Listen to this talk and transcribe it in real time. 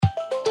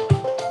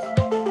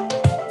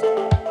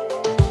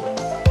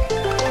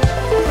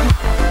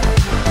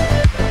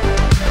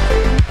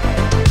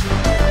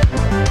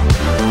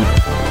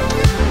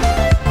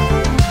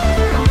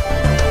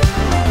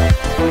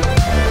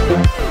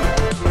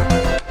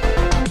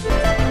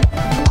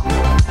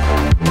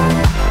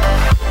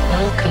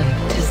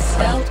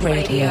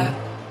Radio.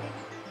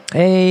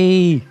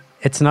 Hey,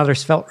 it's another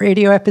Svelte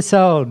Radio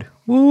episode.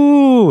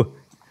 Woo!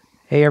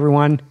 Hey,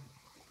 everyone.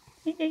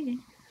 Hey.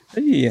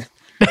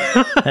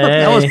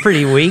 That was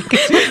pretty weak.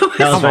 That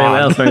was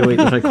very weak.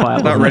 That was very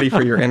quiet. Not ready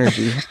for your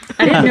energy.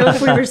 I didn't know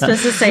if we were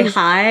supposed to say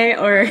hi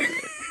or...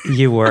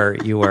 You were.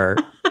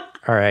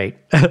 All right.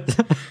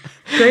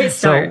 Great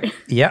start. So,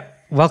 yeah.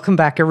 Welcome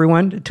back,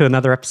 everyone, to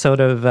another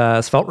episode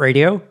of Svelte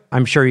Radio.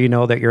 I'm sure you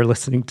know that you're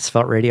listening to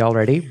Svelte Radio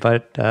already,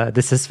 but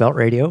this is Svelte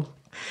Radio.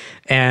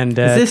 And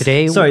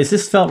today... Sorry, is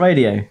this Svelte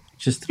Radio?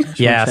 Just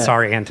yeah,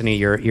 sorry, Anthony.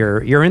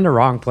 You're in the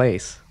wrong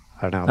place.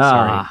 I don't know.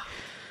 Sorry.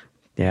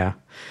 Yeah.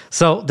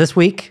 So this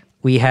week,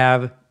 we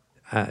have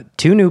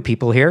two new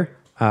people here.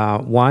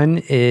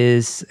 One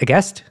is a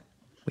guest.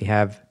 We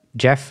have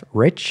Jeff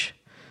Rich,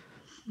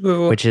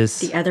 which is...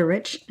 The other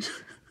Rich.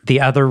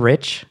 The other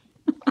Rich.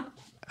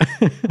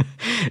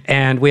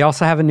 And we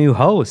also have a new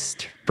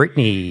host,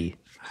 Brittany.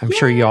 I'm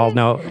sure you all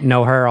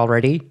know her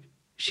already.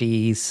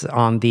 She's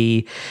on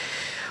the...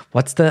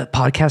 What's the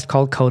podcast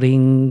called?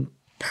 Coding...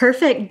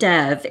 Perfect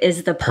Dev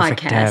is the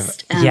Perfect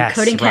podcast. Dev. Yes,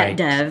 Coding Cat right.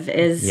 Dev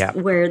is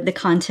where the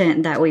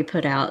content that we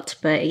put out.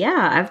 But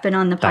yeah, I've been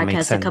on the That makes podcast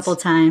a sense. couple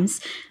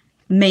times,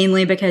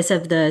 mainly because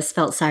of the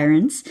Svelte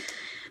Sirens.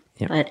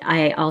 Yeah. But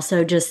I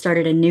also just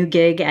started a new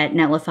gig at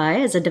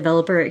Netlify as a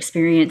developer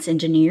experience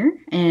engineer.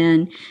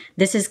 And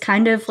this is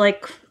kind of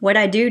like what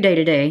I do day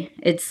to day.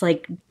 It's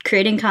like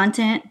creating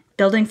content,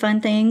 building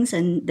fun things,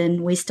 and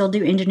then we still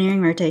do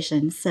engineering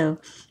rotations. So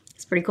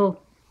it's pretty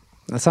cool.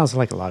 That sounds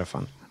like a lot of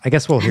fun. I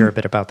guess we'll hear a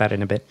bit about that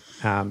in a bit.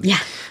 Yeah.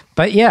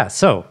 But yeah,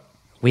 so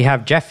we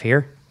have Jeff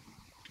here.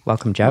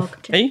 Welcome, Jeff.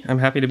 Hey, I'm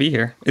happy to be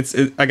here.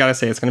 I gotta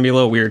say, it's gonna be a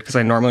little weird because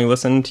I normally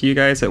listen to you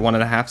guys at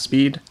 1.5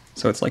 speed,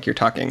 so it's like you're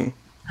talking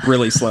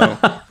really slow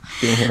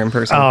being here in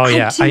person. Oh,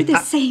 yeah. I do the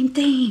same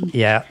thing.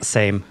 Yeah,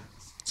 same.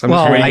 So I'm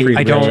Well, just waiting.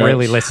 I don't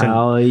really listen.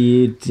 How are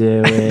you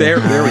doing? There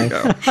we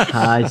go.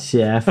 Hi,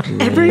 Jeff.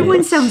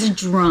 Everyone sounds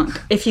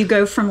drunk if you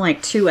go from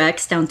like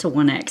 2x down to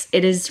 1x.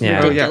 It is Yeah.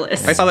 Oh, yeah.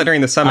 ridiculous. I saw that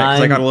during the summit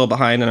because I got a little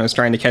behind and I was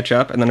trying to catch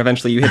up, and then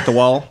eventually you hit the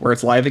wall where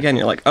it's live again. And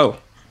you're like, oh,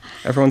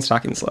 everyone's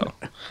talking slow.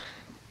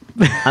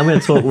 I'm going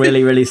to talk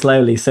really, really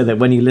slowly so that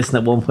when you listen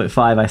at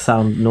 1.5, I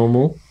sound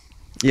normal.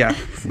 Yeah,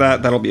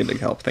 that'll be a big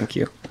help. Thank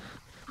you.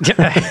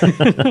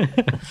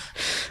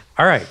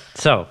 All right.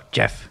 So,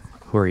 Jeff,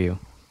 who are you?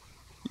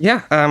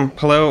 Yeah.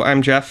 Hello,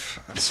 I'm Jeff.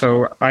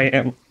 So I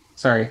am.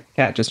 Sorry,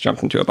 cat just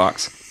jumped into a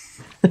box.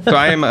 So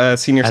I am a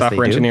senior As they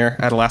software do. engineer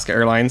at Alaska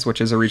Airlines, which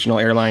is a regional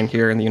airline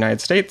here in the United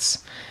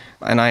States.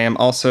 And I am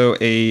also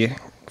a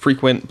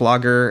frequent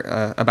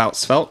blogger about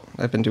Svelte.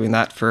 I've been doing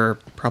that for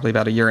probably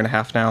about 1.5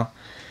 years now.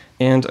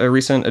 And a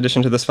recent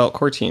addition to the Svelte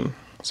core team.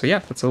 So yeah,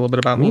 that's a little bit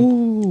about me.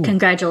 Ooh.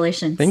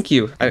 Congratulations. Thank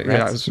you. It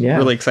was Yeah.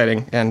 really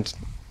exciting and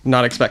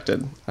not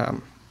expected.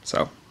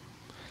 So,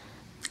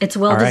 It's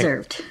well right.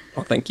 deserved.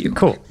 well, thank you.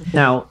 Cool.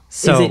 Now,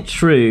 So- is it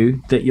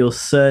true that your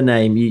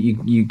surname,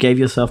 you gave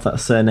yourself that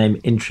surname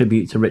in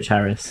tribute to Rich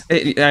Harris?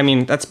 I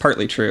mean, that's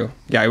partly true.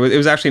 Yeah, it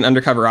was actually an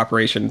undercover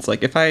operation. It's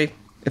like if I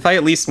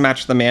at least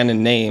match the man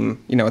in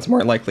name, it's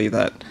more likely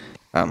that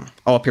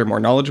I'll appear more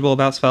knowledgeable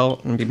about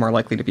Svelte and be more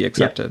likely to be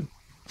accepted.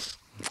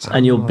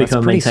 And you'll that's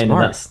become a pretty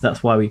maintainer. smart.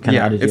 That's why we kind of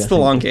Yeah, added you. it's I the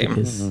think, long just game.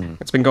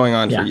 because It's been going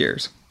on Yeah. for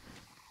years.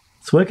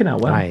 It's working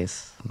out well.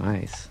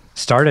 Nice.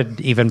 Started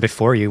even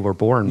before you were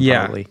born,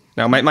 Yeah. probably.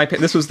 No,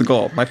 this was the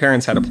goal. My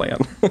parents had a plan.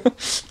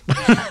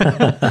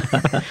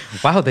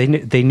 Wow,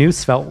 they knew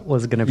Svelte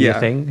was going to be a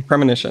thing.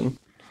 Premonition.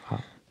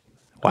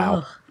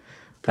 Wow.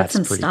 Put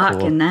some pretty stock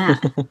cool. in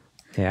that.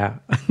 Yeah.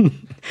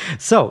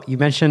 So you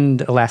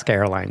mentioned Alaska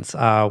Airlines.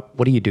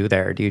 What do you do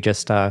there? Do you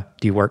just do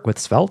you work with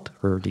Svelte,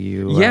 or do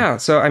you? Yeah,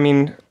 so I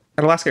mean,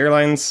 at Alaska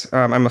Airlines,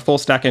 I'm a full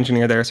stack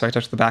engineer there, so I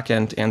touch the back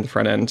end and the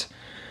front end.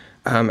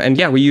 And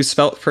yeah, we use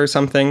Svelte for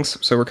some things.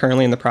 So we're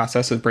currently in the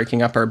process of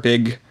breaking up our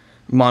big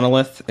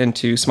monolith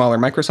into smaller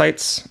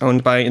microsites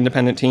owned by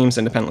independent teams,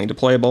 independently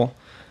deployable.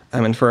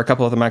 And for a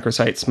couple of the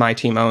microsites my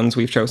team owns,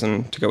 we've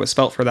chosen to go with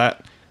Svelte for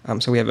that.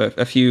 So we have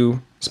a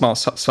few small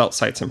Svelte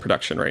sites in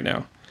production right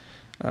now,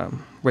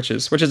 which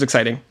is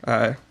exciting.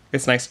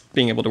 It's nice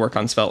being able to work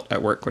on Svelte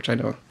at work, which I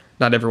know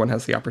not everyone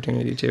has the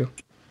opportunity to.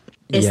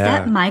 Is Yeah.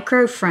 that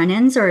micro front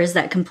ends or is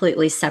that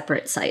completely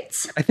separate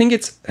sites? I think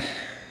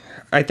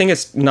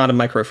it's not a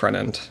micro front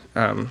end.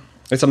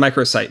 It's a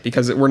micro site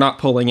because we're not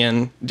pulling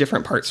in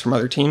different parts from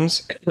other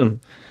teams.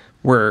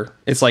 Where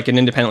it's like an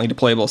independently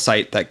deployable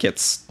site that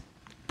gets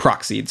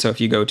proxied. So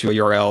if you go to a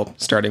URL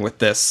starting with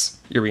this,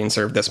 you're being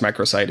served this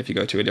microsite. If you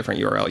go to a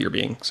different URL, you're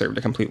being served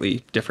a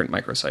completely different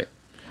microsite.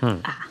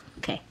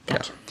 Okay,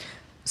 gotcha.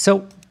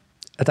 So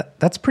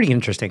that's pretty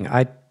interesting.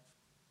 I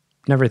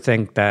never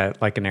think that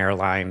like an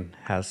airline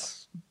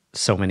has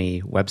so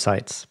many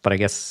websites, but I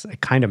guess it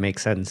kind of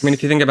makes sense. I mean,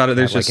 if you think about it,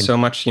 there's like just so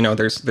much,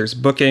 there's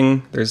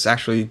booking, there's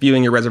actually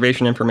viewing your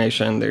reservation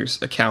information,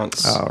 there's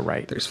accounts, Oh,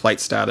 right. there's flight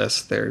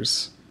status,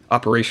 there's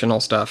operational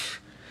stuff.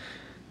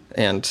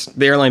 And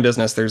the airline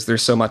business,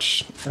 there's so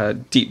much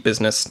deep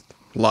business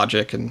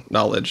logic and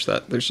knowledge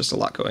that there's just a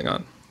lot going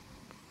on.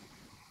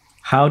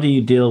 How do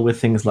you deal with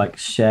things like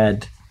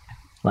shared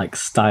like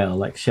style,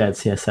 like shared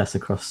CSS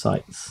across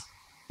sites?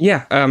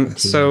 Yeah.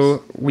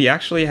 So we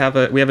actually have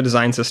a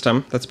design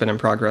system that's been in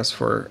progress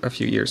for a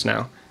few years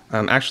now,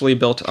 actually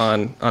built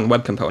on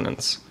web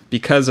components.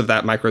 Because of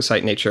that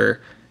microsite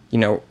nature,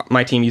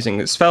 my team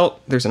using Svelte,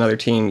 there's another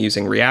team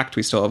using React.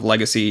 We still have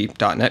legacy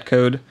 .NET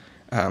code.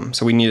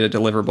 So we need a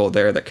deliverable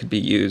there that could be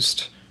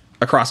used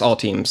across all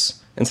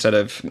teams instead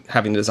of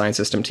having the design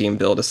system team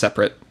build a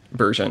separate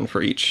version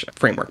for each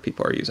framework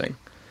people are using.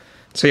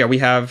 So yeah, we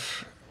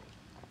have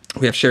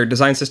shared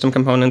design system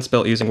components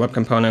built using web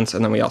components,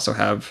 and then we also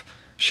have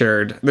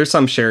there's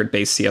some shared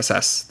base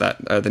CSS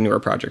that the newer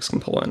projects can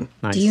pull in.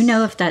 Nice. Do you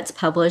know if that's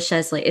published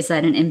as is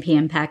that an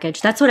NPM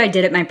package? That's what I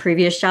did at my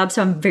previous job,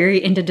 so I'm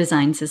very into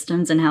design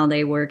systems and how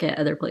they work at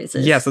other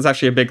places. Yes, that's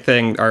actually a big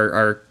thing.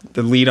 The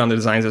lead on the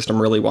design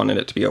system really wanted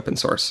it to be open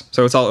source.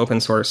 So it's all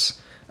open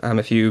source.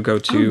 If you go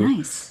to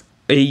nice.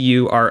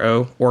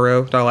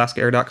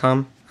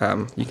 oro.alaskaair.com,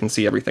 you can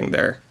see everything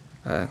there.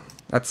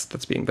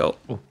 That's being built.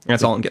 And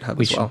it's all on GitHub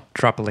We as well. should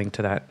drop a link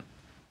to that.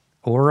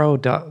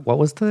 What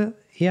was the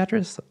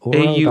address?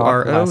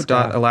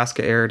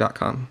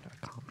 auro.alaskaair.com.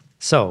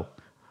 So,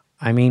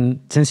 I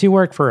mean, since you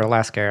work for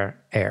Alaska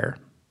Air,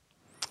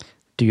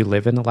 do you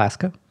live in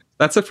Alaska?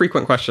 That's a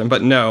frequent question,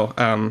 but no.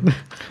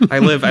 I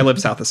live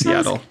south of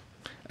Seattle.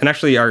 And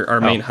actually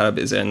our main hub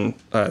is in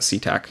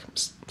SeaTac,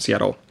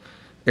 Seattle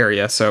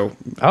area. So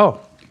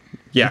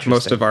yeah,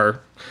 most of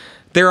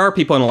there are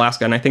people in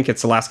Alaska, and I think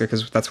it's Alaska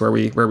because that's where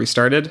we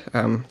started.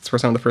 It's where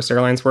some of the first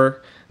airlines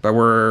were, but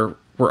we're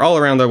all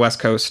around the West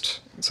Coast,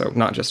 so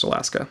not just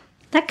Alaska.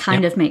 That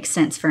kind of makes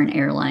sense for an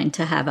airline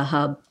to have a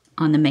hub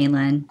on the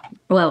mainland.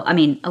 Well, I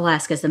mean,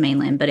 Alaska's the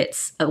mainland, but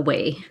it's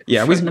away from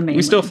the mainland.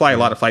 We still fly a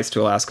lot of flights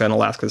to Alaska, and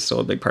Alaska is still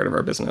a big part of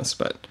our business,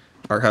 but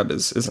our hub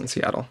is in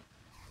Seattle.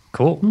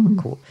 Cool,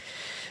 cool.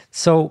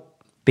 So,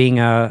 being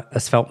a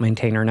Svelte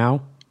maintainer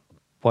now,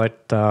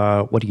 what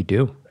do you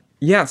do?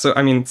 Yeah, so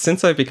I mean,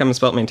 since I've become a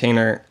Svelte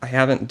maintainer, I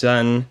haven't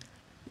done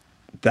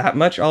that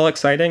much all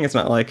exciting. It's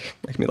not like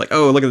I can be like,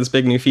 oh, look at this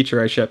big new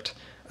feature I shipped.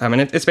 And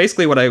it's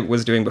basically what I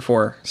was doing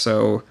before.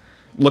 So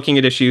looking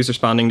at issues,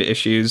 responding to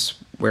issues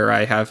where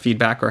I have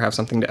feedback or have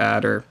something to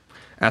add, or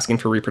asking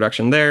for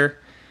reproduction there.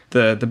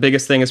 The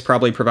biggest thing is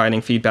probably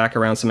providing feedback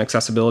around some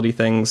accessibility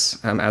things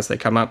as they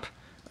come up.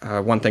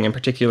 One thing in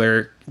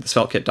particular, the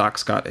SvelteKit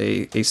docs got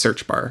a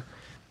search bar.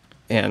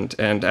 And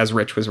as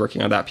Rich was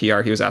working on that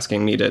PR, he was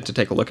asking me to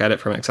take a look at it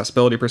from an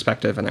accessibility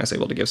perspective, and I was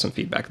able to give some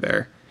feedback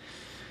there.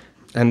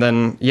 And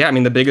then, yeah, I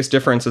mean, the biggest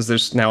difference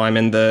is now I'm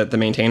in the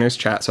maintainers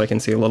chat, so I can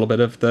see a little bit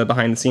of the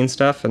behind-the-scenes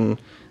stuff and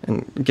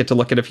get to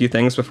look at a few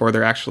things before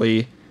they're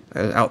actually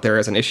out there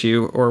as an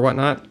issue or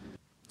whatnot.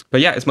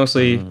 But yeah, it's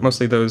mostly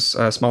those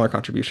smaller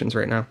contributions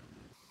right now.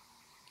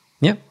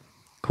 Yeah,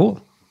 cool.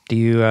 Do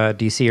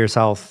you see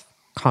yourself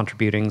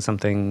contributing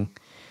something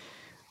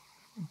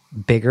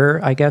bigger,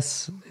 I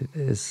guess,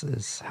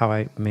 is how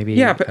I maybe...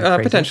 Yeah,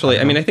 potentially.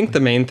 I mean, I think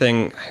the main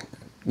thing...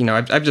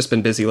 I've just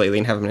been busy lately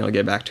and haven't been able to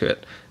get back to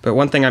it. But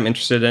one thing I'm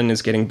interested in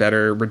is getting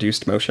better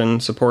reduced motion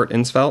support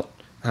in Svelte,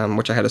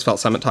 which I had a Svelte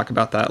Summit talk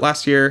about that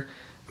last year.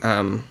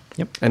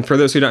 Yep. And for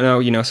those who don't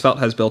know, Svelte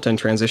has built-in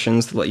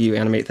transitions that let you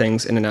animate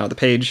things in and out of the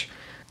page.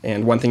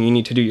 And one thing you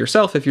need to do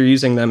yourself if you're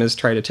using them is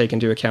try to take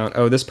into account,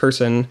 this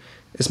person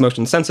is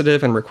motion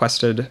sensitive and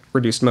requested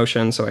reduced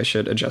motion, so I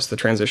should adjust the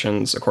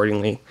transitions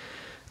accordingly.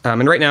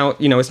 And right now,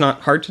 it's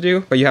not hard to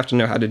do, but you have to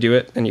know how to do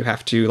it, and you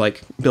have to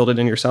build it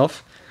in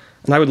yourself.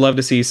 And I would love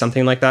to see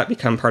something like that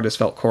become part of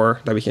Svelte Core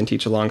that we can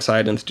teach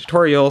alongside in the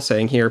tutorial,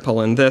 saying here, pull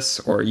in this,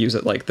 or use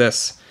it like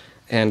this.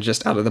 And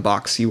just out of the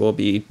box, you will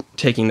be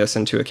taking this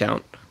into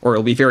account, or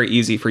it'll be very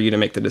easy for you to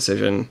make the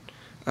decision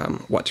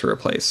what to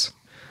replace.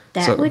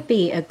 That would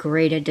be a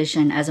great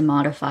addition as a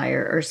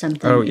modifier or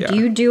something. Oh, yeah. Do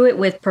you do it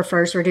with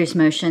prefers reduced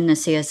motion, the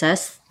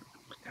CSS?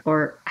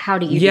 Or how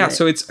do you do it? Yeah,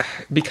 so it's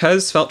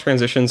because Svelte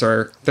transitions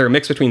they're a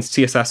mix between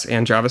CSS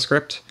and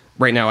JavaScript.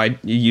 Right now, you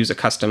use a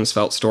custom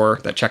Svelte store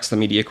that checks the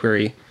media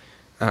query,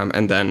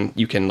 and then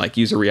you can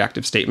use a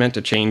reactive statement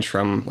to change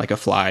from a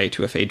fly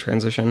to a fade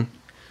transition.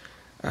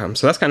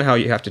 So that's kind of how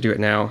you have to do it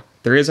now.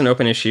 There is an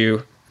open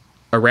issue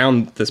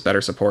around this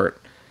better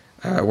support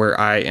where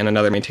I and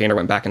another maintainer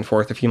went back and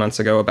forth a few months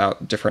ago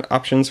about different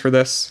options for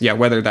this. Yeah,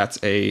 whether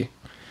that's a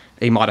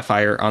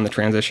modifier on the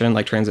transition,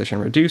 like transition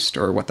reduced,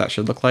 or what that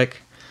should look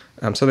like.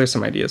 So there's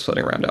some ideas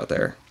floating around out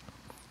there.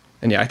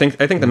 And yeah, I think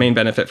the main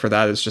benefit for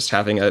that is just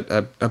having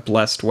a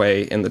blessed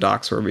way in the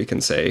docs where we can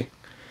say,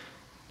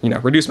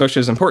 reduce motion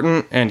is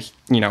important, and,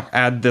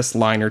 add this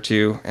line or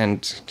two,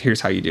 and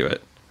here's how you do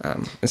it.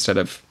 Instead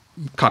of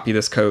copy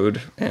this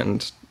code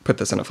and put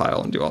this in a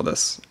file and do all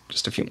this,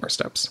 just a few more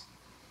steps.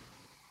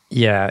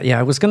 Yeah,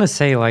 I was going to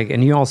say,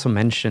 and you also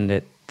mentioned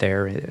it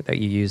there, that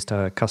you used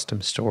a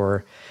custom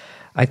store.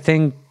 I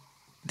think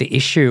the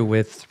issue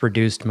with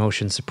reduced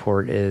motion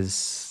support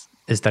is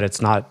that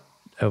it's not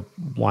a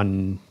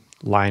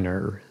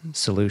one-liner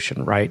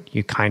solution, right?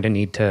 You kind of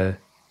need to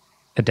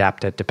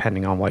adapt it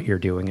depending on what you're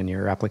doing in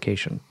your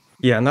application.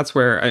 Yeah, and that's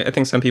where I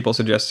think some people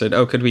suggested,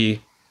 could we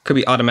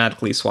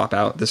automatically swap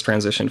out this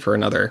transition for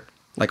another?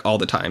 like all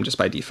the time just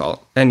by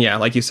default. And yeah,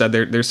 like you said,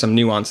 there's some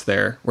nuance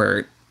there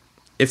where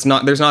there's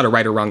not a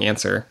right or wrong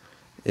answer.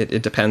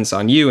 It depends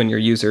on you and your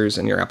users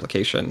and your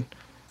application.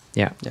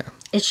 Yeah. Yeah.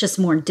 It's just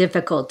more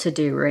difficult to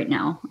do right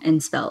now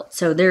in Svelte.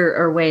 So there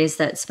are ways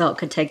that Svelte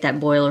could take that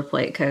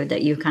boilerplate code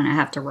that you kind of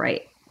have to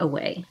write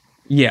away.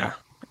 Yeah.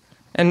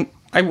 And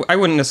I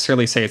wouldn't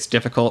necessarily say it's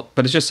difficult,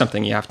 but it's just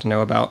something you have to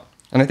know about.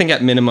 And I think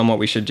at minimum what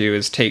we should do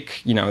is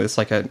take, it's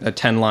like a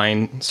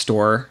 10-line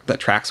store that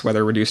tracks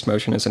whether reduced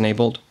motion is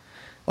enabled.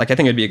 Like, I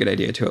think it'd be a good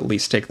idea to at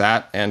least take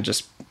that and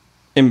just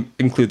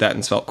include that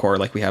in Svelte core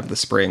like we have the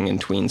Spring and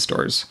Tween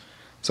stores.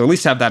 So at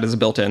least have that as a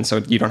built-in, so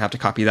you don't have to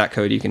copy that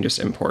code. You can just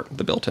import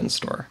the built-in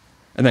store.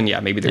 And then,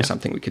 maybe there's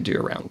something we could do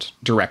around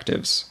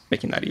directives,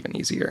 making that even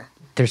easier.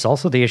 There's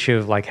also the issue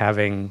of like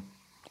having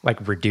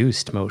like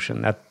reduced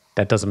motion. That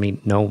doesn't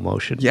mean no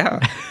motion. Yeah.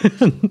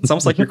 It's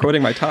almost like you're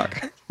quoting my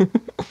talk.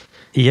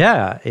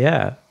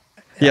 Yeah.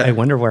 I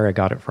wonder where I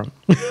got it from.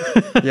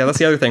 Yeah, that's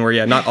the other thing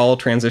where, not all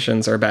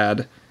transitions are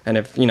bad. And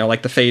if,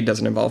 like the fade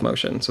doesn't involve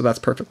motion, so that's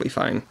perfectly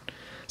fine.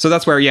 So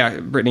that's where,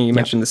 Brittany, you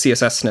mentioned the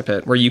CSS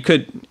snippet, where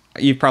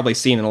you've probably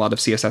seen in a lot of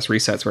CSS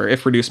resets where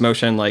if reduce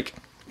motion, like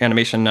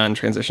animation none,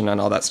 transition none,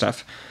 all that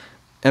stuff.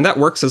 And that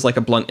works as like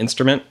a blunt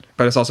instrument,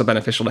 but it's also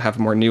beneficial to have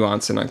more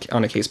nuance and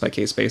on a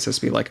case-by-case basis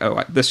be like,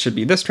 oh, this should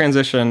be this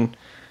transition,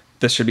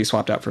 this should be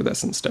swapped out for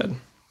this instead.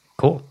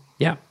 Cool.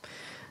 Yeah.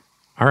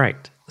 All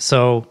right.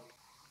 So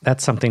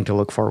that's something to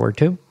look forward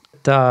to.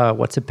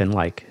 What's it been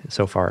like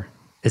so far?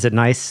 Is it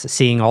nice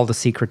seeing all the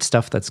secret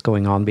stuff that's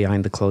going on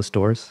behind the closed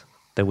doors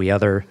that we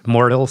other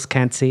mortals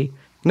can't see?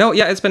 No,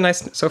 yeah, it's been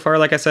nice so far.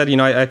 Like I said,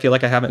 I feel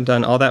like I haven't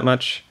done all that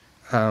much,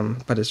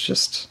 but it's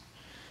just,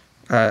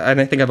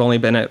 and I think I've only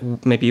been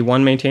at maybe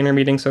one maintainer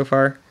meeting so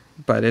far,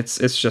 but it's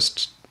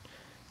just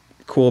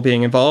cool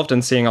being involved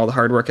and seeing all the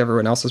hard work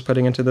everyone else is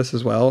putting into this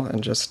as well,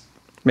 and just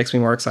makes me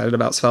more excited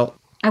about Svelte.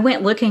 I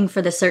went looking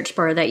for the search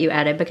bar that you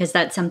added because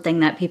that's something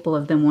that people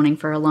have been wanting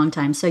for a long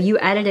time. So you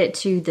added it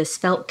to the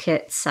Svelte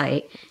Kit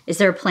site. Is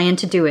there a plan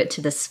to do it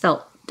to the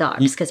Svelte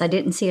docs? Because I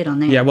didn't see it on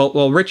there. Yeah,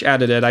 well, Rich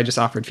added it. I just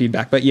offered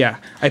feedback. But yeah,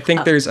 I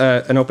think there's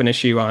an open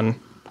issue on,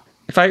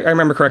 if I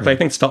remember correctly, I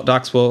think Svelte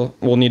docs will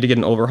need to get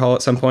an overhaul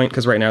at some point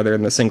because right now they're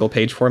in the single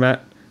page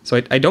format.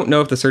 So I don't know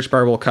if the search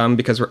bar will come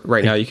because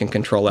right now you can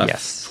control F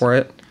for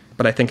it.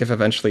 But I think if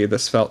eventually the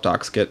Svelte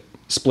docs get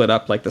split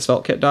up like the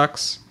Svelte Kit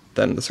docs,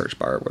 then the search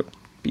bar would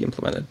be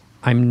implemented.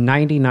 I'm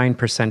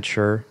 99%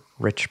 sure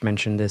Rich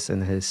mentioned this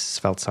in his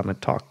Svelte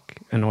Summit talk,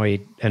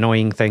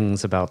 annoying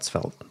things about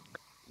Svelte.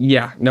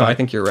 Yeah, no, I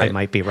think you're right. I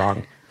might be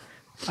wrong.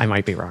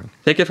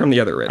 Take it from the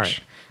other Rich.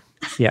 Right.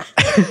 Yeah.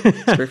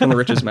 Straight from the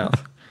Rich's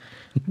mouth.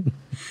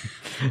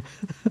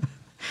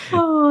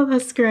 Oh,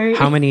 that's great.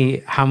 How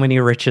many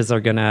Riches are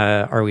we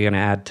gonna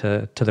add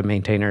to the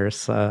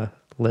maintainers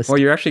list? Well,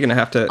 you're actually gonna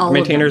have to. All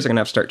maintainers are gonna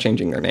have to start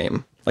changing their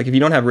name. Like if you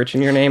don't have Rich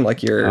in your name,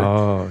 like you're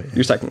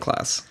second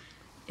class.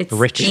 It's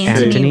Rich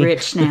Anthony Anthony?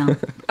 Rich now.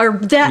 Or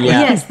that,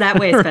 yes, that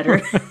way is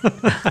better.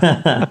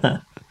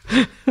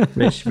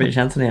 Rich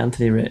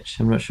Anthony Rich.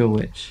 I'm not sure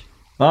which.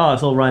 Oh,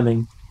 it's all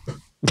rhyming.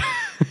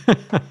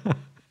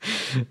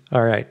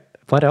 All right.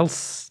 What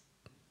else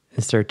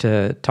is there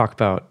to talk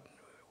about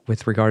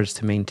with regards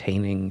to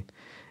maintaining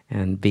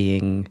and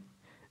being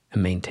a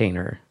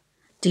maintainer?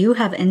 Do you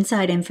have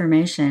inside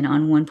information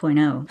on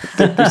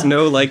 1.0? There's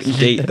no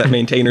date that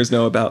maintainers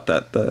know about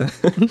that the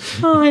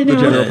I know.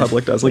 the general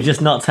public doesn't. We're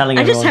just not telling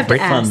I just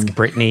everyone. have to ask.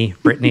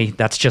 Brittany,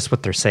 that's just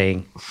what they're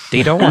saying.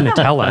 They don't want to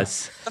tell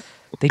us.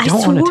 They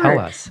don't want to tell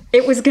us.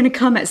 It was going to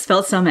come at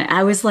Svelte Summit.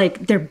 I was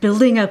like, they're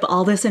building up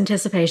all this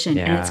anticipation,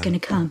 and it's going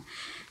to come.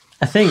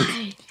 I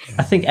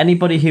think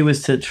anybody who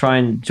was to try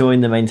and join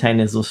the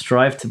maintainers or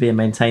strive to be a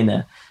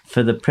maintainer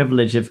for the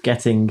privilege of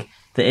getting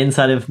the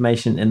inside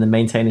information in the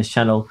maintainers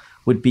channel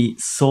would be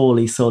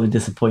sorely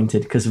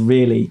disappointed, because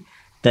really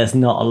there's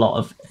not a lot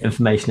of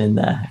information in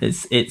there.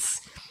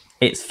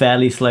 It's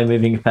fairly slow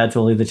moving compared to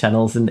all the other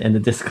channels in the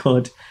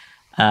Discord.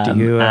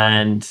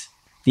 And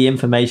the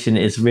information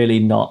is really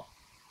not,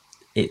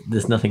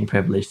 there's nothing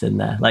privileged in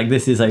there. Like,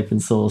 this is open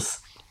source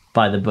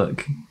by the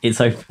book. It's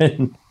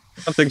open.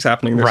 Something's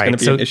happening. There's going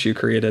to be an issue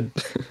created.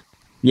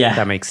 Yeah,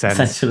 that makes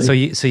sense. So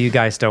you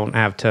guys don't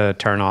have to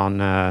turn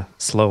on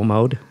slow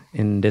mode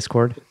in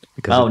Discord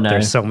because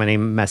there's so many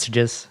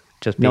messages.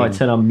 I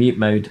turn on mute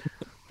mode.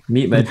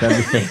 Mute mode for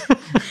everything.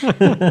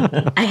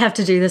 I have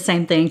to do the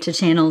same thing to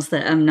channels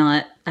that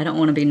I don't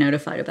want to be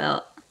notified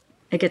about.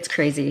 It gets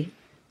crazy.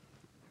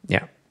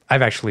 Yeah.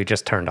 I've actually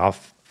just turned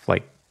off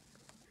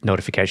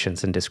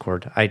notifications in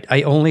Discord.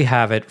 I only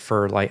have it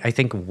for I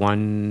think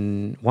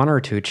one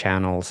or two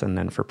channels, and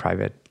then for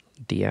private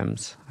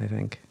DMs, I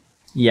think.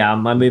 Yeah,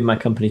 I moved my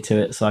company to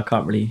it, so I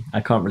can't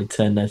really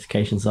turn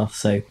notifications off.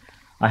 So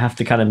I have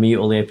to kind of mute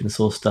all the open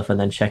source stuff and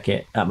then check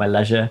it at my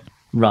leisure,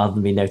 rather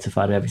than be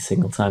notified every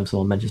single time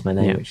someone mentions my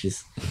name, which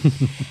is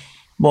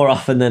more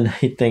often than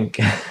you'd think.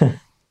 I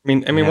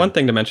mean, one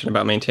thing to mention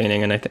about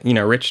maintaining, and I think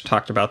Rich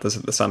talked about this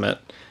at the summit,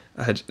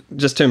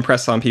 just to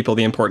impress on people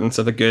the importance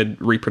of a good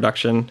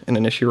reproduction in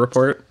an issue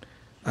report.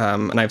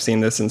 And I've seen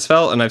this in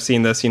Svelte, and I've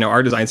seen this,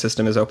 our design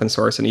system is open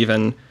source, and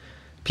even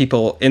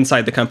people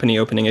inside the company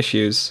opening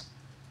issues,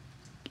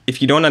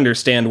 if you don't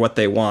understand what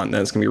they want,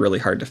 then it's going to be really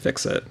hard to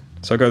fix it.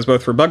 So it goes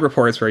both for bug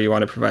reports, where you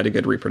want to provide a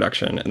good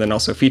reproduction, and then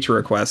also feature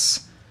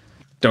requests.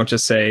 Don't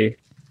just say,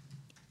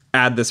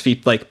 add this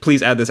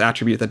please add this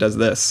attribute that does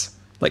this.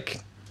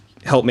 Like,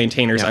 help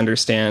maintainers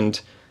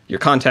understand your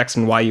context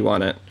and why you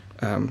want it.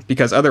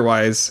 Because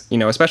otherwise,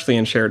 especially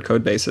in shared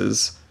code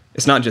bases,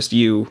 it's not just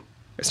you.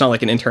 It's not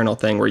like an internal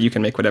thing where you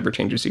can make whatever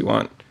changes you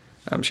want.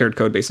 Shared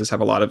code bases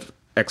have a lot of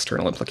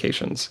external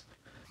implications.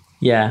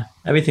 Yeah,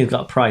 everything's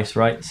got a price,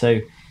 right? So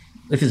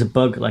if it's a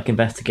bug, like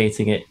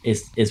investigating it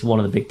is one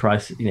of the big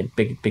price,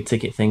 big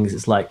ticket things.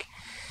 It's like,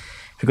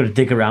 if we've got to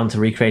dig around to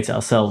recreate it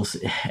ourselves,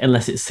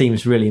 unless it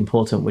seems really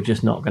important, we're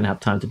just not going to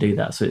have time to do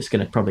that. So it's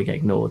going to probably get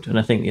ignored. And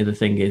I think the other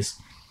thing is,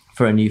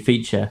 for a new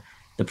feature,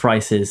 the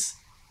price is,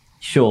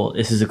 sure,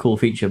 this is a cool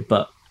feature,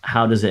 but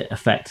how does it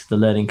affect the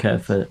learning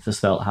curve for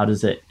Svelte? How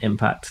does it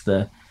impact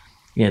the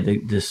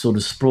sort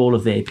of sprawl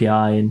of the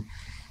API and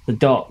the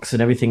docs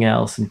and everything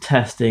else and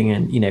testing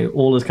and,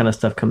 all this kind of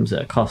stuff comes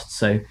at a cost.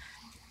 So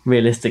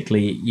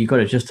realistically, you've got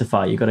to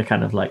justify, you've got to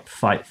kind of like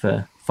fight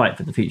for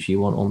the feature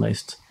you want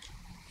almost.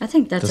 I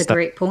think that's a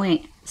great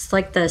point. It's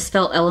like the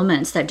Svelte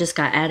elements that just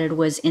got added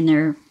was in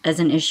there as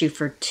an issue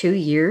for 2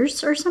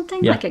 years or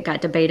something. Yeah. Like it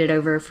got debated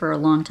over for a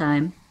long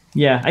time.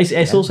 Yeah,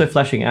 it's also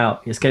fleshing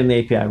out. It's getting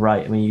the API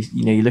right. I mean,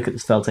 you look at the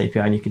Svelte API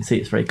and you can see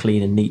it's very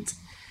clean and neat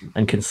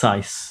and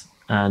concise,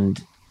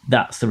 and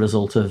that's the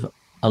result of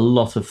a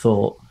lot of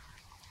thought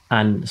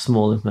and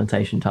small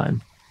implementation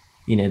time.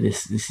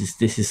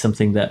 This is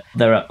something that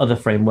there are other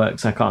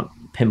frameworks. I can't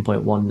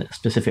pinpoint one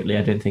specifically.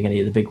 I don't think any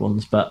of the big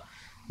ones, but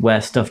where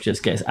stuff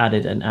just gets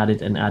added and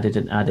added and added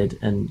and added,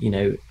 and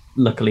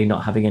luckily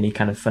not having any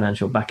kind of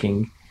financial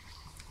backing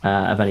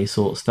of any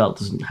sort. Svelte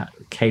doesn't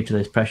cave to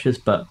those pressures,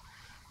 but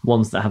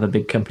ones that have a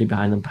big company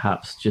behind them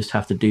perhaps just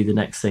have to do the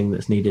next thing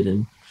that's needed,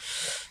 and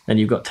then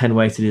you've got 10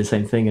 ways to do the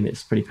same thing, and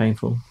it's pretty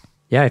painful.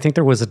 Yeah, I think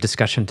there was a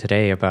discussion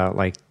today about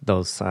like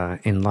those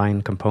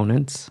inline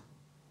components,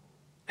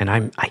 and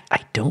I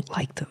don't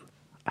like them.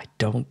 I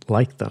don't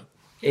like them.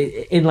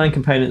 Inline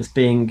components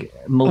being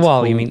multiple.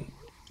 Well, you mean,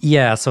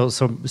 yeah. So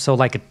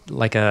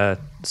like a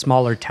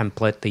smaller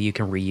template that you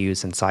can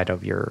reuse inside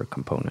of your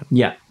component.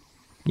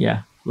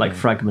 Yeah, like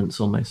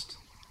fragments almost.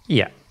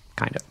 Yeah,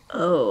 kind of.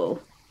 Oh,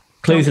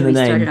 clues in the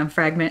name. Started on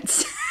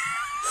fragments.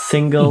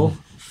 Single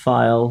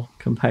file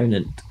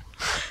component.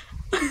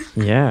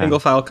 Yeah. Single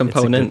file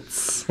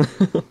components.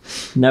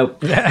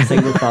 Nope.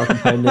 Single file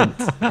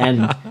component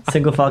end.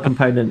 Single file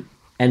component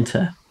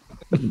enter.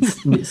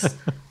 It's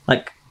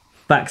like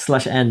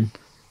 \n.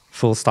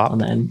 Full stop on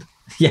the end.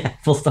 Yeah,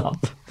 full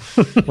stop.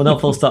 Well,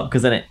 not full stop,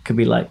 because then it could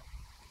be like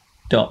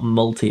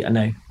 .multi. I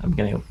know, I'm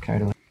getting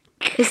carried away.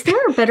 Is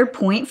there a better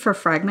point for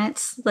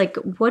fragments? Like,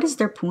 what is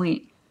their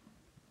point?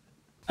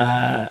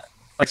 Like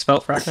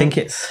Svelte fragment? I think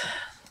it's...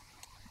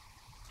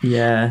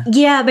 Yeah.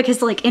 Yeah,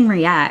 because like in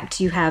React,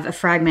 you have a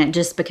fragment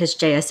just because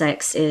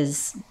JSX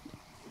is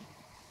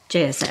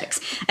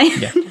JSX.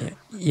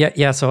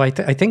 Yeah. So I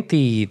think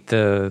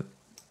the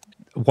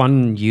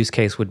one use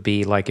case would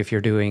be like if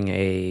you're doing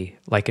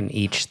an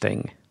each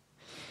thing,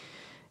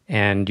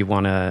 and you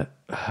want to.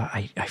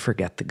 I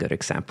forget the good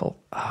example.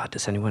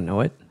 Does anyone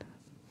know it?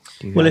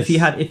 Well, if you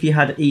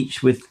had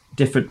each with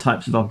different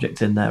types of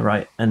objects in there,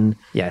 right, and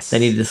yes, they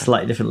needed a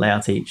slightly different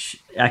layout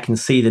each, I can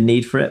see the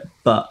need for it,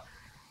 but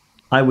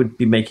I would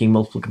be making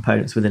multiple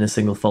components within a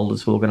single folder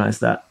to organize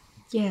that.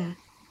 Yeah.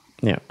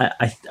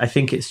 I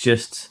think it's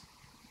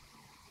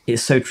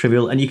so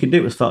trivial, and you can do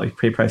it with Svelte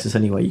preprocess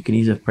anyway. You can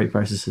use a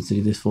preprocessor to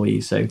do this for you.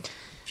 So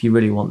if you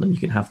really want them, you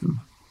can have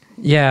them.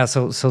 Yeah.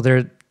 So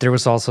there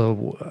was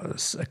also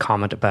a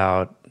comment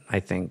about,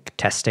 I think,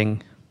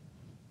 testing,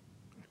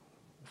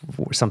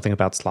 something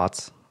about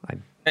slots.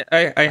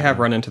 I have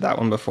run into that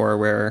one before,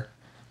 where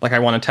like I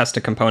want to test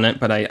a component,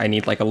 but I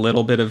need like a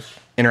little bit of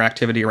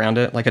interactivity around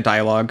it, like a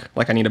dialogue.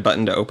 Like I need a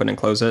button to open and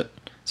close it.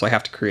 So I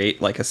have to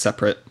create like a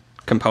separate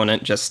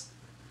component just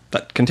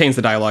that contains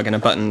the dialogue and a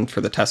button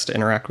for the test to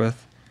interact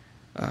with.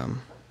 So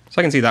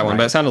I can see that one,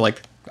 but it sounded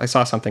like I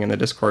saw something in the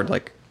Discord,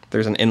 like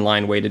there's an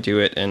inline way to do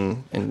it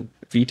in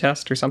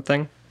VTest or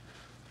something.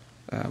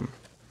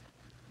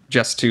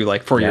 Just to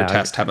like for your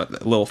test have a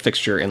little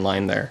fixture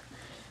inline there.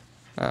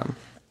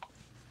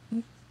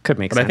 Could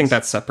make sense. But I think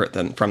that's separate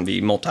from the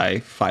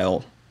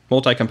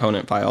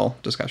multi-component file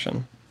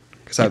discussion,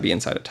 because that would be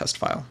inside a test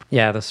file.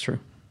 Yeah, that's true.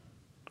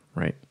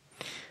 Right.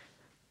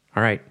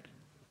 All right.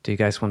 Do you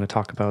guys want to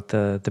talk about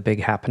the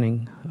big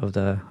happening of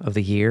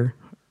the year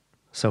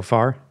so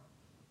far?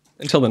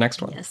 Until the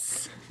next one.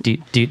 Yes. Do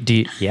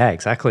yeah,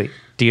 exactly.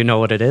 Do you know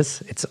what it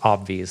is? It's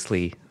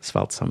obviously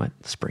Svelte Summit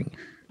Spring.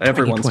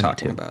 Everyone's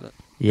talking about it.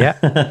 Yeah,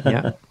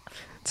 yeah.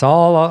 It's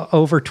all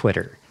over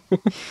Twitter.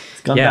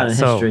 It's gone down in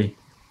history.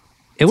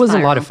 It was a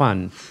lot of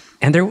fun,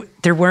 and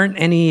there weren't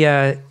any.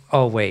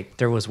 Oh wait,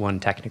 there was one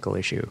technical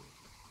issue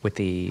with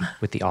the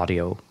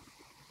audio,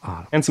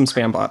 and some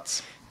spam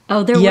bots.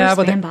 Oh, there were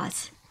spam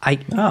bots.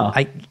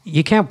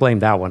 You can't blame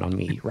that one on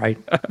me, right?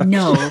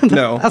 No.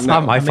 No, That's no.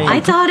 not my fault. I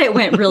thought it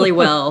went really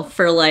well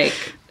for like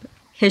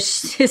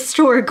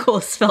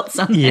historical Svelte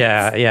Summit.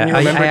 Yeah. You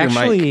remembered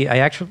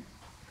your mic.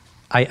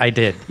 I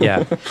did.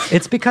 Yeah.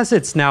 It's because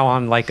it's now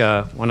on like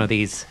one of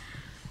these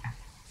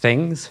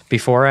things.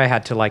 Before I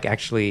had to like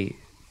actually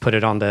put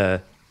it on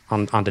the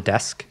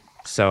desk.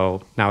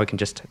 So now I can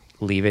just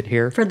leave it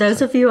here. For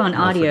those of you on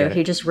audio, forget it.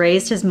 he just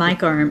raised his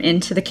mic arm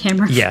into the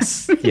camera.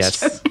 Yes.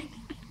 Yes.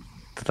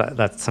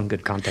 That's some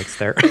good context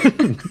there.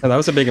 Oh, that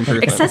was a big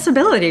improvement.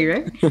 Accessibility,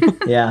 right?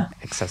 Yeah.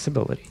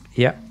 Accessibility.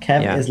 Yeah.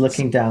 Kev yeah. is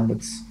looking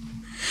downwards.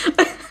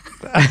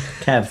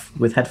 Kev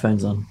with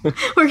headphones on.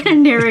 We're going to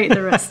narrate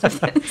the rest of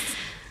this.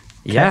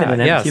 Kev in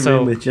an empty So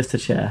room with just a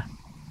chair.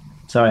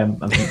 Sorry, I'm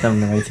done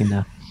narrating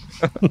now.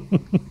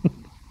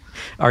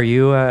 are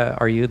you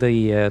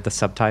the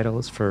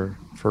subtitles for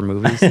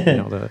movies? You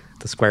know,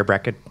 the square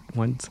bracket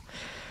ones?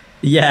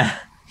 Yeah,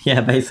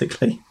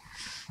 basically.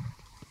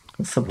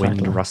 Subtitle.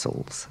 Wind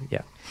rustles.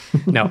 Yeah.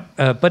 No,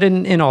 but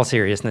in all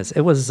seriousness,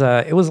 it was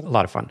a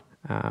lot of fun.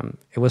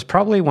 It was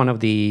probably one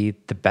of the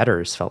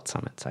better Svelte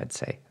summits, I'd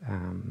say.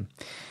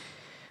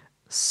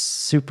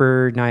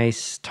 Super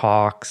nice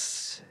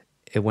talks.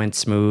 It went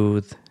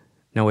smooth.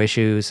 No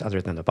issues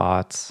other than the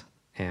bots.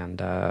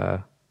 And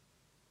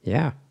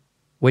yeah.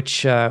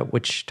 Which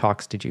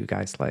talks did you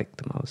guys like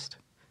the most?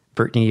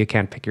 Brittany, you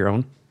can't pick your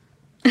own.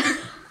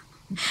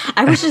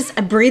 I was just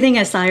breathing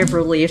a sigh of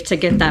relief to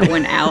get that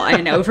one out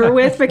and over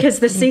with because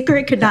the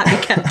secret could not be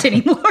kept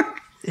anymore.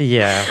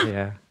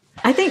 Yeah.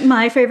 I think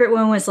my favorite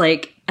one was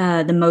like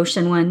the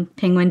motion one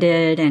Penguin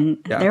did,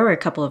 and there were a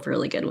couple of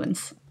really good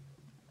ones.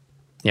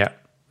 Yeah.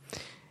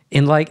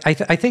 In like, I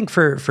think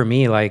for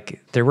me,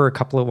 like there were a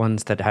couple of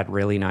ones that had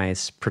really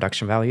nice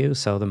production value.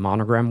 So the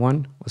Monogram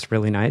one was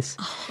really nice.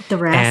 The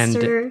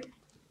raster.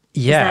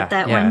 Yeah. Is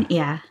that one?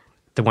 Yeah.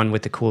 The one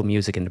with the cool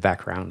music in the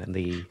background and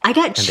the I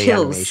got and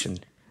chills. the animation.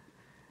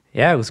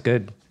 Yeah, it was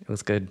good.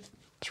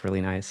 It's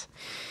really nice.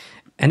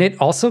 And it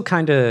also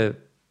kind of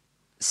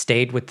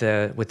stayed with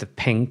the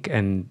pink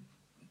and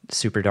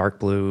super dark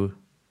blue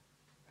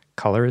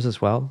colors as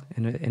well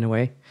in a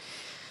way.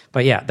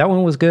 But yeah, that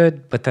one was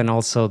good. But then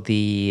also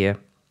the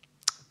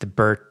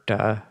Bert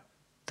the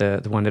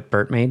one that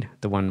Bert made,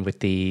 the one with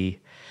the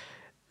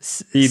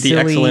the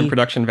excellent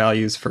production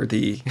values for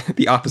the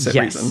opposite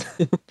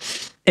reason.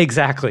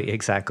 Exactly.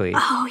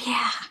 Oh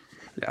yeah.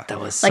 Yeah, That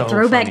was Like so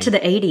throwback funny. to the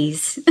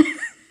 80s.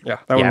 yeah,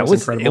 that one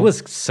was incredible. It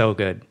was so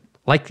good.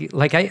 Like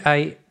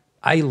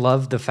I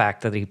love the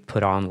fact that he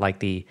put on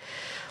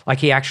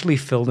he actually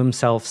filmed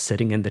himself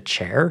sitting in the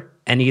chair,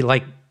 and he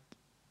like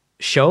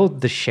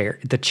showed the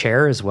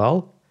chair as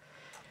well.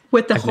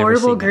 With the I've never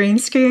horrible seen that. green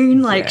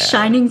screen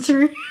shining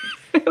through.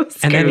 It was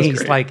And then scary.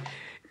 he's like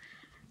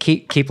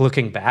keep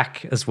looking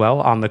back as well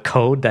on the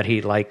code that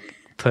he like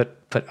put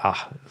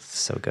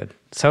so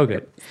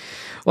good.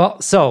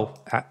 Well, so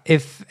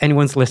if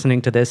anyone's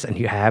listening to this and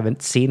you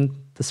haven't seen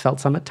the Svelte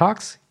Summit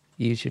talks,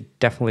 you should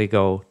definitely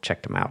go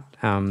check them out.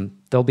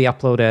 They'll be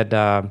uploaded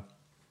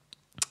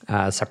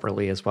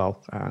separately as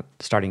well,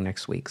 starting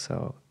next week.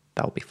 So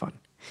that'll be fun.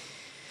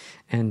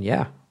 And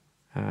yeah,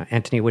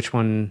 Anthony, which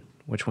one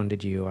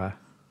did you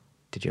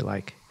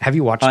like? Have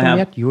you watched them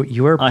yet?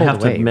 You were pulled I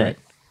have away, to admit, right?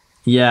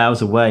 yeah, I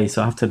was away,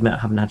 so I have to admit I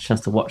haven't had a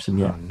chance to watch them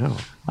yet. Oh no.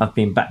 I've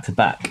been back to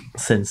back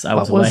since I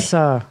was away.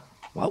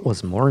 What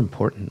was more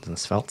important than the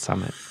Svelte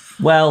Summit?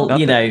 Well, I'm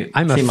see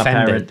my offended.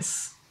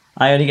 parents.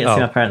 I only get to see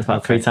my parents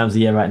about 3 times a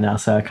year right now,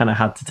 so I kind of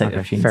had to take the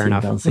opportunity fair to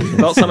enough. go and see them.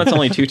 Svelte Summit's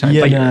only 2 times.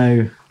 Yeah, a year.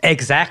 no.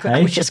 Exactly. I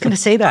Hey? was just going to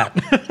say that.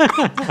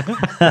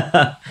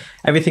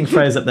 Everything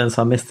froze up then,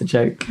 so I missed the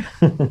joke.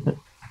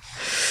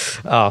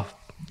 Oh,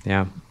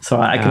 yeah. So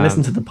I can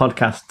listen to the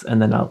podcast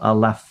and then I'll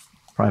laugh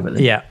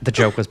privately. Yeah, the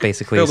joke was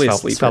basically He'll be a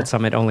Svelte sleeper.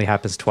 Summit only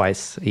happens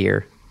twice a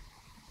year.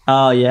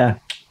 Oh, yeah.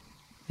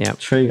 Yeah.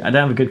 True. I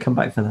don't have a good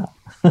comeback for that.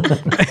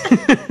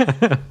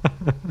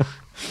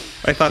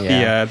 I thought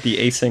Yeah. the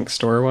async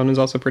store one was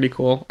also pretty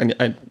cool, and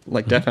I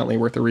definitely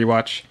worth a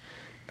rewatch.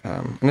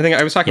 And I think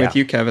I was talking with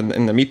you, Kevin,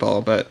 in the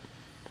meatball, but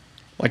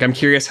like I'm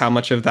curious how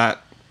much of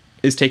that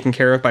is taken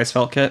care of by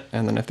SvelteKit,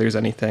 and then if there's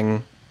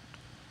anything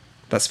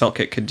that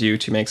SvelteKit could do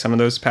to make some of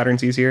those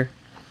patterns easier.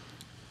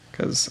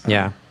 Because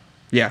so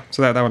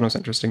that one was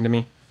interesting to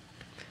me.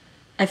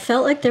 I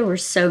felt like there were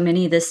so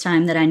many this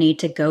time that I need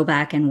to go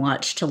back and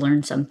watch to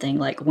learn something,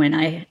 like when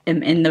I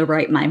am in the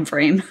right mind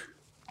frame.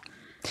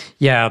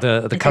 Yeah,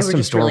 the were custom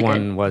just store really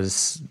good. one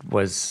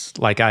was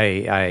like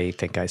I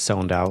think I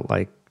zoned out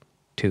like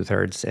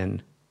 2/3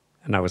 in,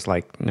 and I was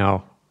like,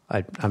 no,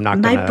 I'm not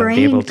My going to be brain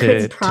able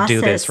to couldn't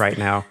do this process- right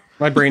now.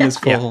 My brain is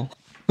full.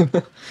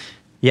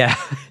 Yeah.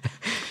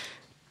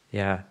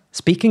 Yeah.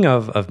 Speaking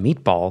of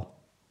Meatball,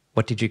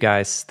 what did you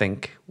guys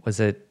think? Was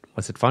it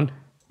fun?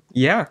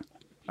 Yeah.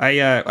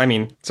 I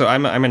mean, so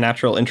I'm a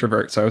natural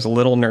introvert, so I was a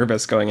little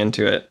nervous going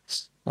into it.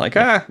 Like,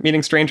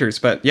 meeting strangers,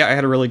 but yeah, I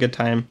had a really good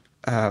time.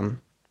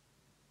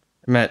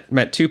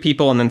 Met 2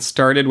 people and then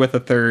started with a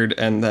third,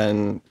 and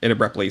then it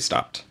abruptly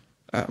stopped.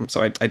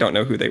 So I don't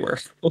know who they were.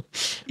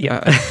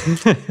 Yeah.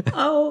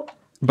 Oh,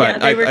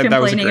 But they were that was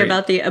complaining great.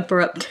 about the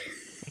abrupt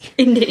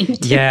ending.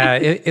 Yeah,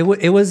 it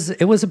was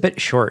a bit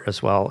short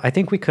as well. I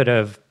think we could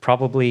have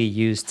probably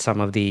used some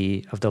of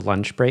the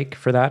lunch break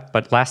for that.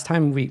 But last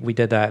time we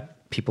did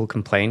that, people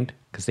complained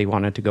because they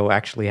wanted to go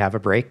actually have a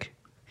break,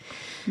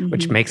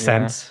 which makes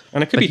sense.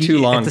 And it could But be too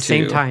long, at the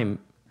same too. time.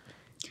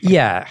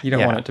 Yeah, You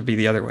don't want it to be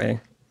the other way.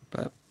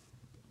 But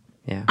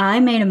Yeah, I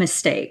made a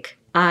mistake.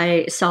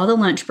 I saw the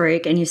lunch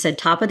break and you said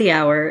top of the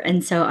hour.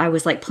 And so I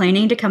was like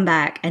planning to come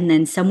back. And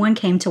then someone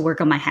came to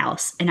work on my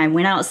house. And I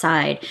went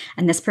outside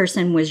and this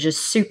person was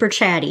just super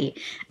chatty.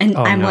 And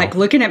I'm no. like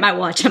looking at my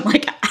watch. I'm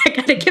like, I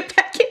got to get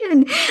back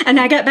in.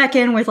 And I got back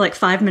in with like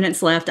 5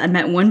 minutes left. I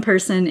met one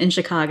person in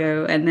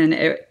Chicago and then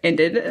it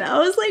ended. And I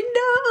was like,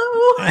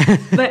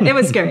 no. But it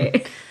was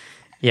great.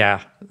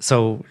 yeah.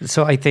 So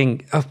I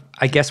think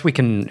I guess we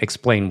can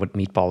explain what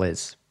Meatball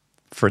is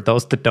for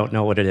those that don't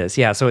know what it is.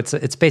 Yeah. So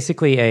it's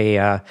basically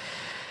a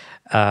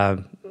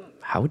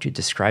how would you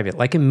describe it?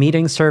 Like a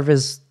meeting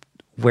service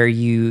where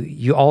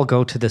you all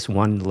go to this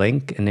one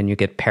link and then you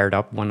get paired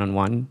up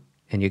one-on-one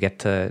and you get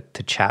to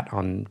chat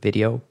on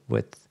video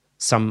with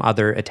some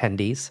other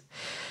attendees.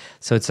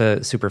 So it's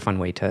a super fun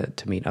way to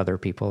meet other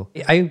people.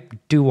 I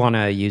do want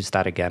to use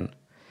that again,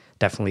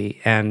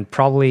 definitely, and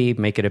probably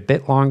make it a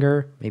bit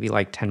longer, maybe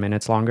like 10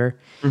 minutes longer.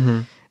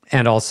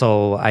 And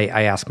also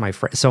I asked my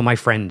friend, so my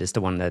friend is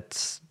the one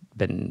that's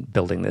been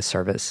building this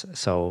service.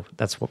 So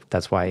that's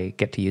why I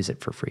get to use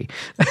it for free.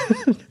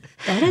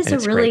 That is a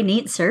it's really great.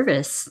 neat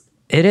service.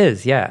 It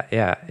is,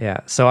 yeah.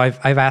 So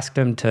I've asked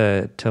them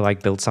to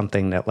like build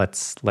something that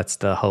lets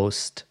the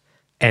host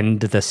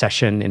end the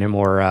session in a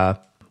more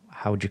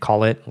how would you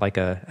call it, like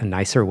a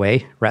nicer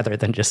way, rather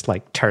than just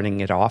like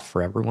turning it off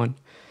for everyone.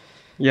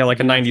 yeah, like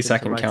a asked him to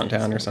 90-second write it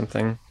countdown or instead.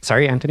 something.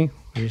 Sorry, Anthony,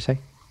 what did you say?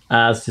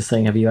 I was just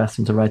saying, have you asked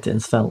him to write it in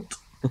Svelte?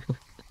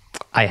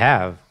 I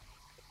have.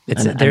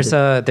 It's And- there's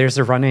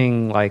a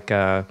running like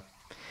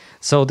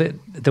so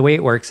the way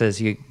it works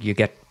is you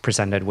get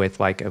presented with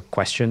like a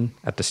question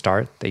at the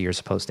start that you're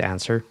supposed to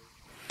answer,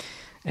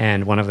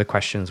 and one of the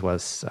questions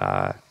was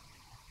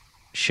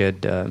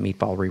should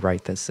Meatball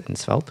rewrite this in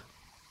Svelte?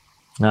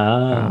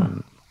 Ah,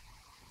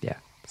 Yeah,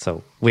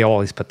 so we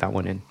always put that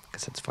one in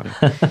because it's funny.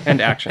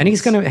 And actions. And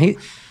he's gonna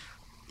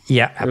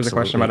yeah, There was a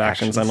question absolutely, about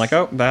actions. I'm like,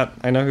 oh, that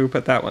I know who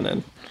put that one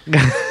in.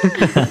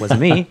 wasn't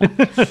me.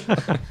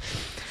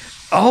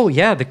 Oh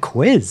yeah, the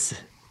quiz.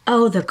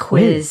 Oh, the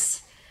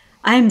quiz.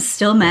 I'm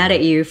still mad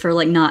at you for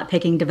like not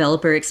picking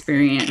developer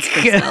experience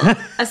for Svelte.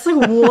 I was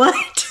like,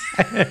 what?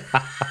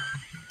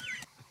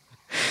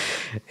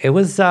 It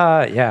was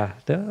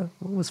it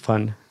was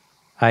fun.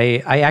 I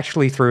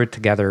actually threw it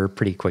together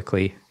pretty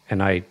quickly,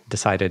 and I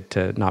decided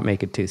to not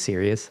make it too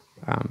serious.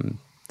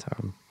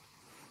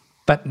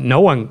 But no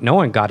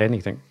one got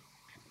anything.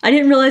 I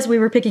didn't realize we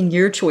were picking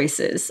your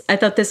choices. I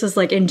thought this was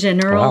like in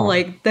general, Wow.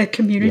 like the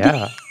community.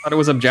 Yeah. Thought it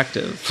was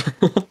objective.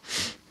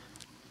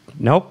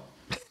 Nope.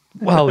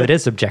 Well, it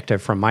is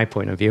objective from my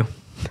point of view.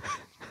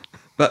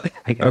 But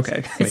I guess. okay.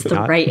 It's Maybe the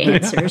not. right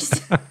answers.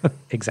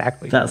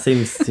 Exactly. that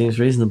seems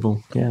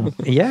reasonable. Yeah.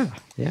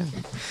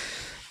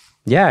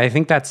 Yeah, I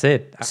think that's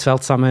it.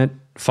 Svelte Summit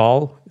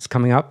fall is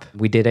coming up.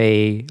 We did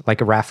a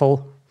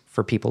raffle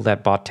for people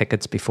that bought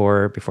tickets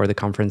before the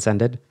conference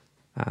ended.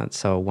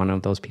 So one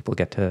of those people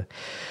get to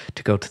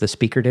go to the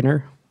speaker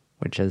dinner,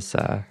 which is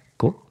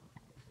cool.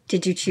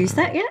 Did you choose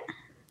that yet?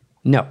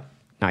 No,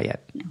 not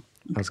yet.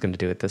 I was going to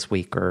do it this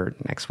week or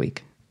next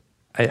week.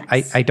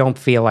 I don't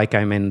feel like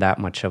I'm in that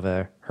much of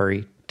a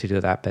hurry to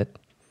do that bit.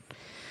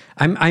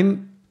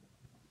 I'm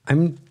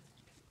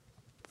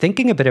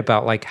thinking a bit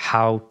about like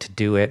how to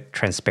do it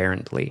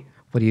transparently.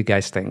 What do you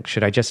guys think?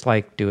 Should I just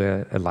like do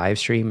a live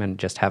stream and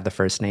just have the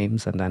first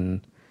names and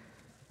then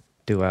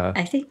do a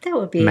I think that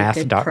would be a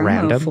good promo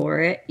math.random? for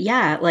it.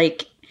 Yeah,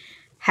 like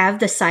have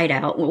the site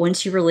out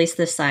once you release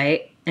the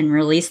site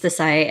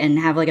and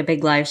have like a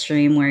big live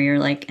stream where you're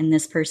like, and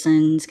this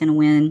person's gonna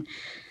win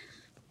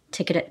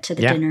ticket to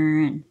the Yeah. dinner,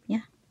 and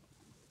yeah.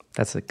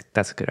 That's a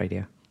good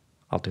idea.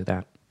 I'll do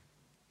that.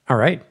 All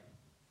right.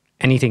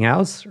 Anything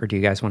else, or do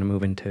you guys want to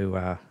move into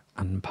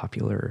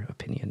unpopular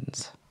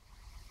opinions?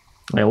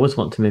 I always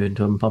want to move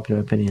into unpopular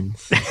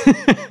opinions.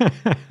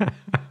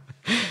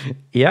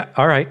 Yeah.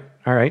 All right.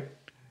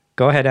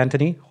 Go ahead,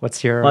 Anthony.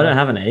 What's your? Well, I don't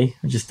have any.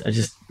 I just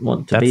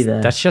want to be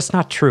there. That's just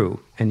not true,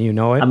 and you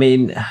know it. I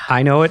mean,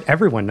 I know it.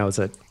 Everyone knows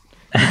it.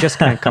 You just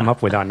can't come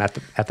up with one at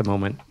the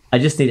moment. I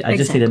just need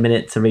Exactly. a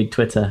minute to read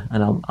Twitter,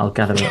 and I'll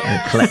gather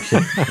a collection.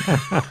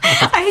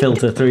 I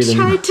filter through them.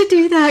 tried to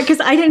do that because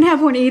I didn't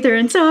have one either,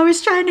 and so I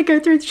was trying to go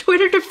through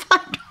Twitter to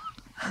find.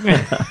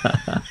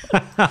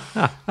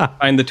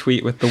 Find the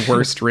tweet with the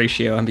worst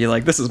ratio and be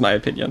like, this is my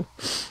opinion.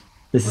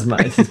 This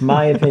is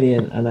my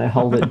opinion, and I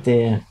hold it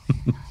dear.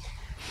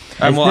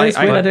 Well, It's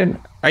weird,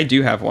 I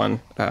do have one.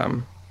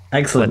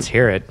 Excellent. Let's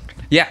hear it.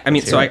 Yeah, I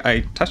mean, so hear it.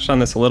 I touched on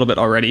this a little bit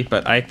already,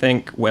 but I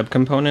think web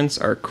components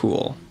are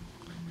cool.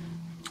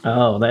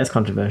 Oh, that is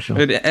controversial.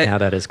 Yeah,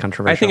 that is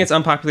controversial. I think it's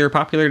unpopular or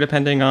popular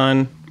depending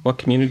on what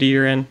community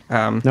you're in.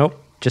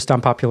 Nope. just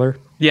unpopular?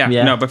 Yeah,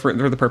 Yeah. no, but for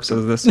the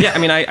purposes of this, yeah, I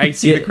mean, I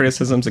see the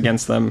criticisms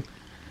against them.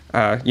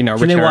 Do you know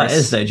why it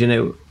is though?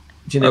 Do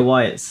you know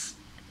why it's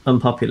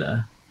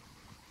unpopular?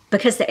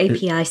 Because the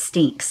API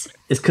stinks.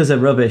 It's because they're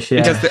rubbish.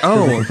 Yeah. Because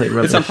Complete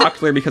rubbish. it's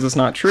unpopular because it's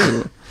not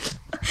true.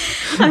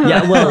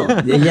 Yeah.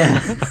 Well.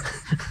 Yeah.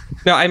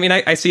 No, I mean,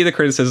 I see the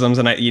criticisms,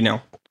 and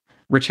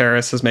Rich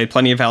Harris has made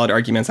plenty of valid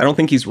arguments. I don't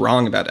think he's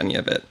wrong about any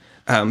of it.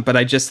 But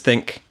I just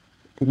think,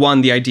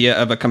 one, the idea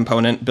of a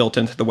component built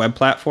into the web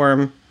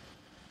platform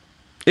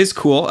is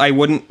cool. I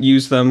wouldn't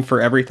use them for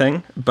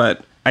everything,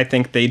 but I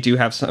think they do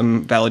have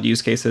some valid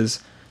use cases.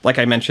 Like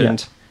I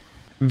mentioned,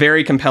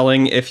 very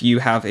compelling if you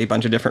have a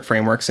bunch of different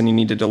frameworks and you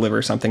need to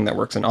deliver something that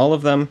works in all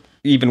of them.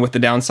 Even with the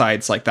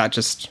downsides, like that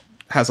just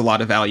has a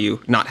lot of value,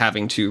 not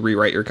having to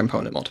rewrite your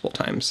component multiple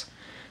times.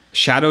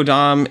 Shadow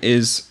DOM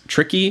is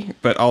tricky,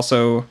 but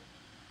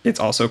it's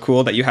also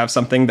cool that you have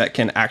something that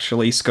can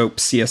actually scope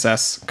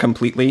CSS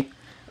completely,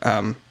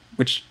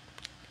 which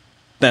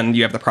then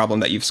you have the problem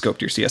that you've scoped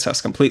your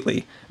CSS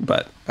completely,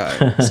 but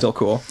still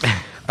cool.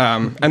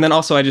 And then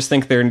also I just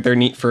think they're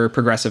neat for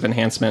progressive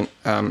enhancement.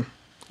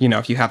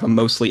 If you have a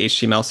mostly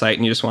HTML site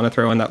and you just want to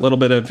throw in that little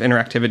bit of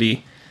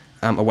interactivity,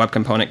 a web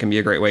component can be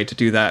a great way to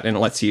do that. And it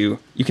lets you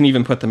can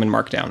even put them in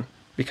Markdown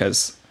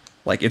because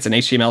like it's an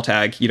HTML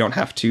tag. You don't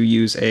have to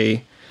use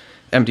a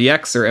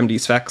MDX or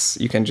MDSpecs.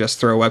 You can just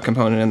throw a web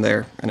component in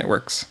there and it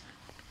works.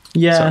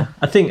 Yeah, so,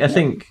 I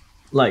think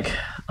like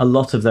a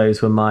lot of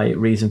those were my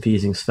reason for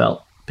using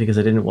Svelte because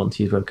I didn't want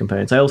to use web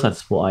components. I also had to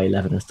support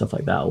I11 and stuff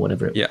like that or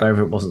wherever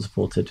it wasn't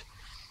supported.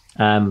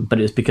 But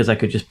it was because I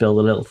could just build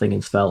a little thing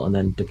in Svelte and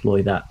then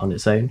deploy that on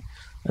its own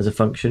as a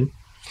function.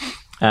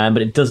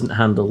 But it doesn't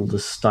handle the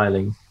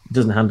styling. It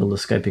doesn't handle the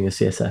scoping of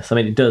CSS. I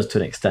mean, it does to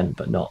an extent,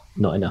 but not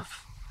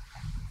enough.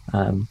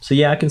 So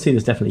yeah, I can see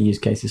there's definitely use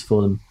cases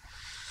for them.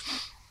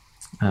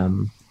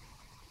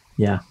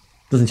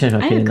 Doesn't change my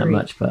opinion that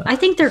much, but I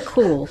think they're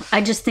cool.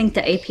 I just think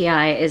the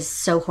API is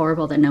so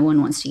horrible that no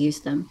one wants to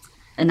use them,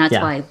 and that's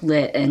why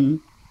Lit and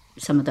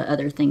some of the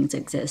other things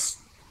exist.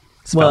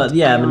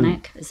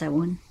 Ionic, is that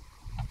one?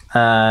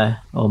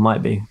 Or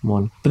might be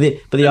one, but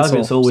the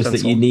argument's always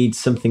that you need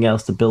something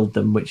else to build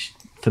them, which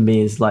for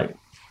me is like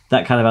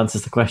that kind of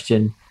answers the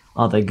question: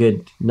 are they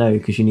good? No,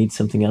 because you need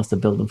something else to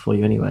build them for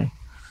you anyway.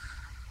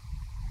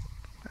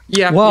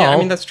 Yeah, I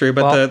mean that's true,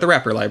 but the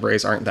wrapper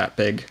libraries aren't that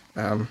big.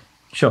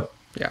 Sure.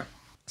 Yeah.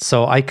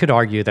 So I could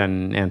argue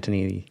then,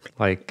 Anthony,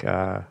 like,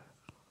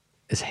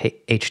 is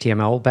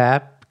HTML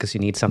bad because you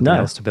need something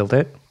else to build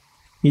it?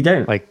 You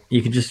don't. Like,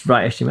 you can just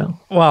write HTML.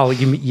 Well,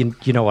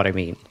 you know what I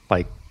mean.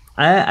 Like,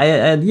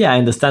 I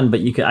understand, but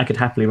I could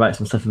happily write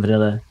some stuff in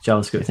vanilla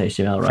JavaScript and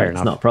HTML, right?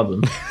 It's not a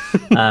problem.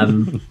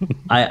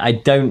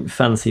 I don't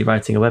fancy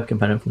writing a web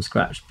component from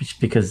scratch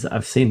because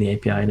I've seen the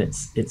API and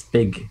it's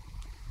big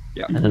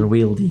and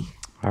unwieldy.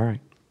 All right.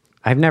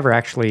 I've never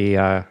actually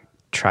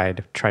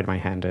tried my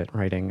hand at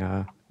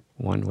writing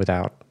one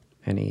without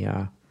any.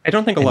 I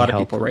don't think a lot of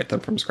people write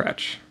them from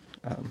scratch.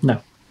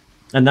 No,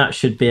 and that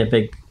should be a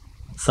big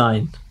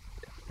sign,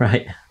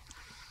 right?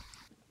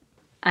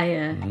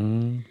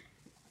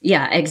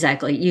 Yeah,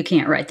 exactly. You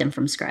can't write them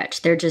from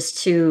scratch. They're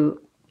just too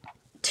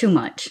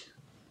much.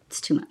 It's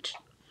too much.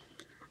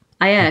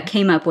 I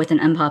came up with an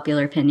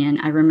unpopular opinion.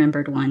 I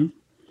remembered one.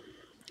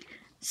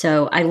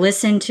 So I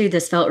listened to the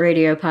Svelte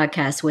Radio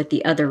podcast with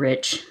the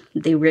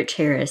Rich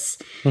Harris,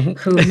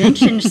 who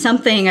mentioned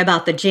something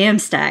about the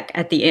Jamstack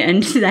at the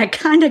end that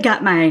kind of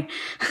got my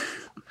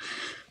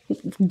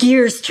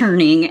gears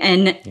turning.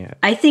 And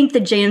I think the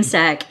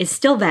Jamstack is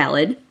still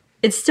valid.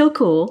 It's still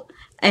cool.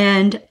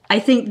 And I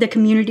think the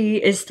community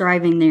is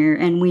thriving there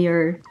and we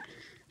are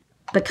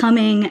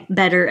becoming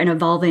better and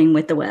evolving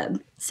with the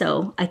web.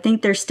 So I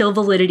think there's still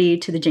validity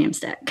to the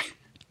Jamstack.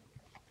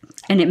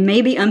 And it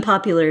may be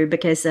unpopular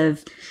because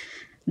of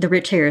the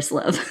Rich Harris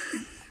love.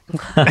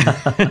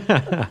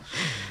 I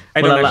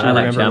don't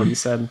actually remember what you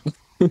said.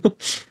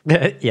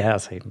 Yeah,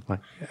 same.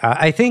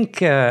 I think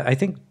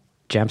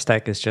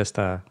Jamstack is just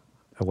a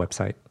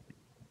website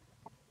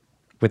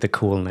with a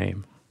cool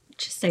name.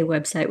 Just a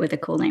website with a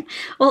cool name.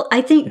 Well,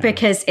 I think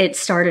because it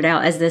started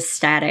out as this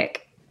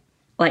static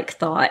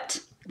thought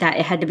that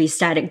it had to be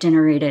static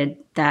generated,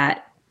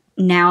 that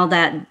now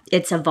that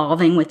it's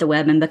evolving with the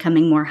web and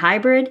becoming more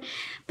hybrid,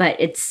 but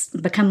it's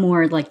become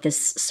more like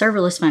this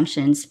serverless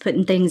functions,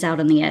 putting things out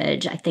on the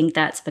edge. I think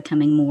that's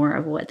becoming more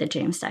of what the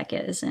Jamstack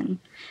is. And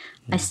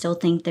I still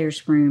think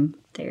there's room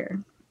there.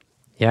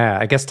 Yeah,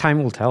 I guess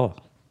time will tell.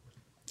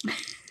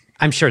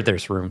 I'm sure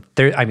there's room.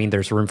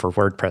 There's room for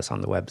WordPress on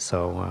the web.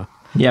 So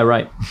yeah,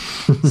 right.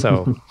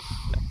 So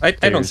I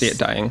don't see it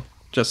dying.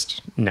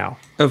 Just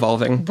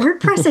evolving.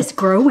 WordPress is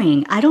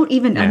growing. I don't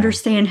even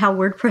understand how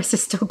WordPress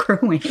is still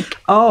growing.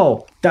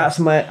 Oh, that's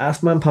my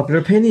unpopular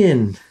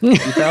opinion. You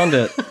found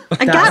it.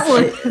 I got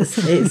one. It's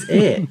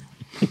it.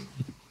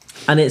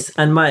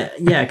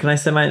 Can I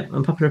say my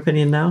unpopular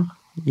opinion now?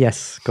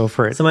 Yes, go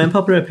for it. So my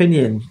unpopular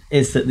opinion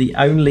is that the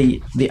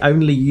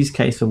only use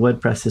case for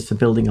WordPress is for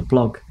building a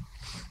blog.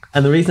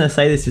 And the reason I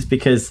say this is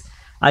because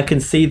I can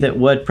see that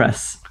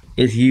WordPress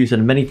is used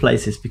in many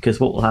places because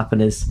what will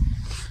happen is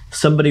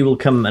somebody will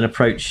come and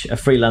approach a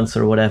freelancer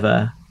or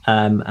whatever,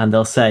 and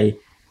they'll say,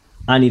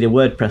 I need a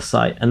WordPress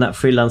site. And that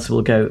freelancer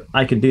will go,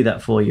 I can do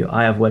that for you.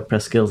 I have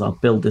WordPress skills. I'll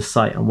build this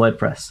site on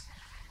WordPress.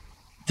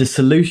 The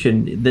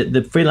solution, the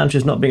freelancer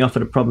is not being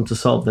offered a problem to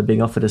solve. They're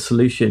being offered a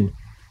solution.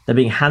 They're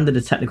being handed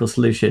a technical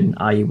solution,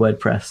 i.e.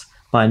 WordPress,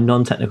 by a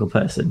non-technical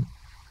person.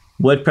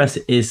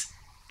 WordPress is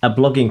a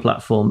blogging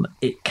platform.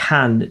 It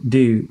can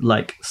do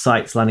like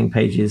sites, landing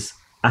pages,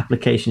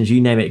 applications,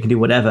 you name it. It can do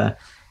whatever.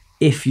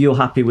 If you're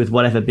happy with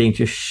whatever being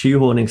just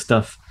shoehorning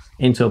stuff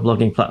into a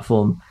blogging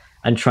platform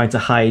and trying to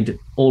hide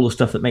all the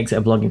stuff that makes it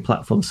a blogging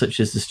platform, such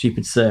as the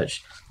stupid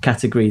search,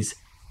 categories,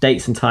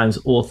 dates and times,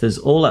 authors,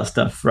 all that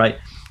stuff, right?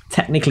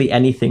 Technically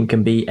anything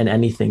can be an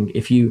anything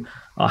if you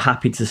are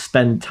happy to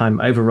spend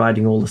time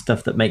overriding all the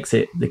stuff that makes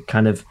it the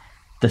kind of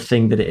the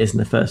thing that it is in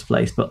the first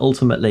place. But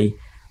ultimately,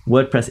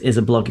 WordPress is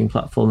a blogging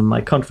platform, and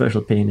my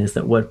controversial opinion is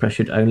that WordPress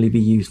should only be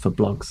used for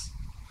blogs.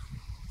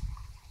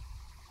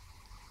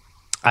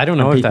 I don't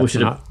know if that's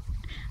not...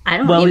 I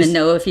don't even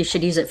know if you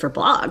should use it for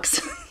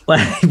blogs.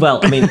 Well,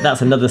 I mean,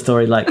 that's another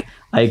story. Like,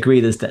 I agree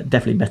there's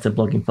definitely better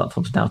blogging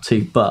platforms now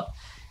too, but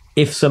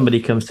if somebody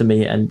comes to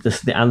me and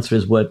the answer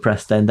is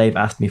WordPress, then they've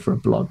asked me for a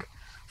blog.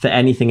 For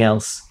anything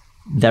else,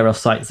 there are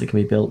sites that can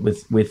be built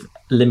with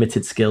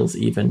limited skills,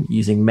 even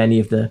using many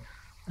of the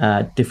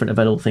different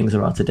available things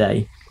there are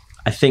today.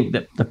 I think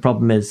that the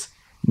problem is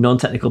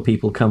non-technical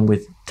people come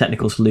with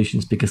technical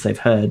solutions because they've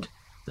heard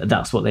that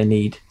that's what they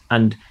need.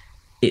 And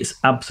it's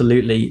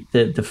absolutely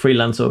the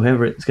freelancer or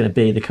whoever it's going to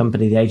be, the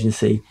company, the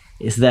agency,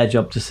 it's their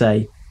job to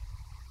say,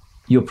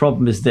 your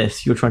problem is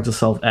this, you're trying to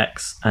solve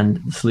X,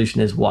 and the solution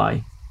is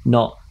Y.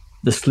 Not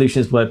the solution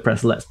is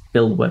WordPress, let's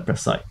build a WordPress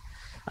site.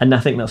 And I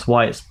think that's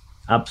why it's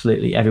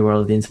absolutely everywhere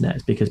on the internet,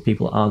 is because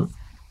people aren't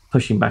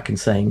pushing back and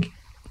saying,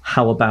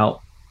 how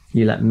about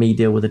you let me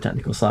deal with the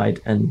technical side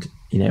and,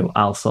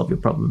 I'll solve your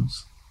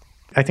problems.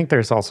 I think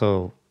there's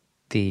also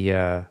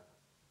the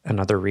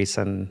another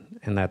reason,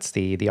 and that's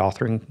the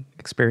authoring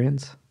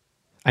experience.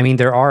 I mean,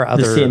 there are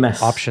other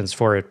options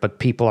for it, but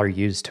people are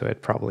used to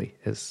it. Probably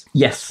is.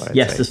 Yes.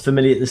 There's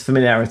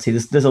familiarity.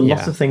 There's a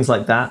lot of things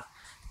like that,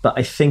 but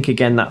I think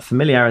again that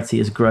familiarity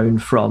has grown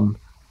from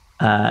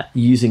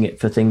using it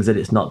for things that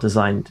it's not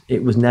designed.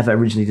 It was never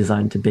originally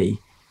designed to be.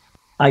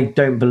 I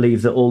don't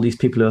believe that all these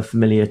people who are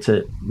familiar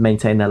to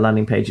maintain their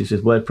landing pages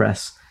with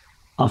WordPress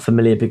are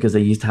familiar because they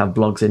used to have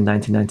blogs in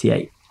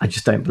 1998. I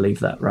just don't believe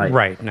that, right?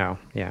 Right. No.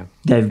 Yeah.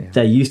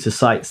 They're used to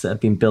sites that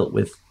have been built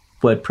with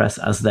WordPress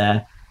as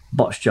their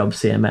botch job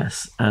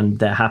CMS, and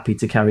they're happy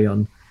to carry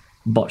on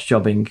botch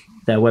jobbing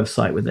their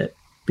website with it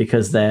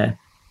because they're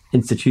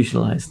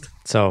institutionalized.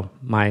 So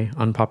my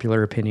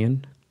unpopular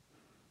opinion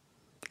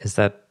is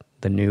that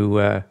the new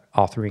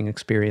authoring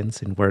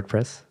experience in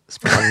WordPress is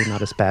probably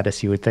not as bad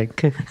as you would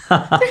think.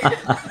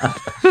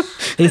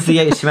 Is the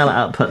HTML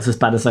outputs as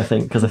bad as I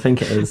think? Because I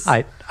think it is.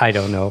 I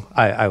don't know.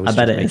 I was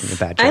just making a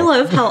bad joke. I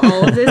love how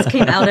all of this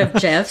came out of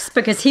Jeff's,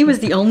 because he was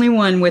the only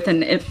one with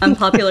an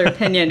unpopular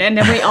opinion, and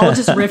then we all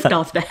just riffed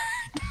off that.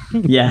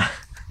 Yeah.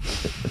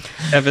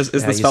 Ev, is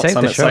the Svelte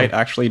Summit site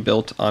actually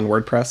built on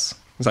WordPress?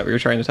 Is that what you're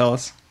trying to tell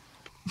us?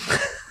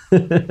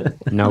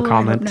 No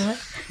comment.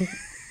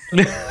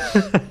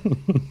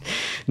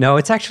 No,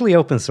 it's actually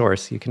open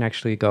source. You can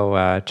actually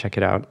go check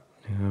it out.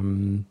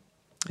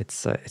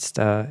 It's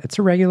a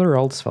regular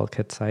old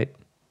SvelteKit site,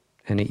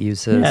 and it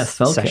uses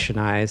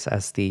Sessionize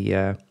as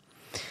the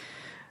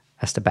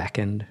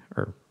backend,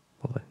 or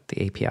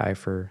the API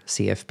for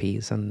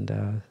CFPs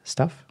and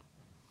stuff.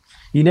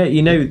 You know,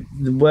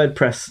 the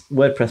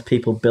WordPress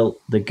people built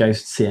the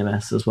Ghost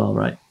CMS as well,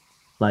 right?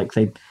 Like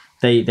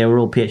they were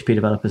all PHP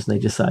developers, and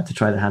they decided to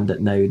try their hand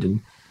at Node,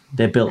 and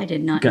they built. I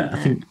did not know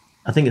that.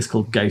 I think it's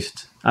called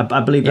Ghost.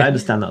 I believe I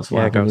understand that's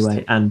why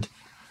anyway. And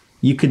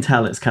you can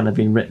tell it's kind of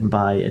been written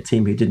by a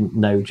team who didn't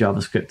know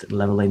JavaScript at the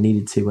level they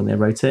needed to when they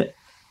wrote it.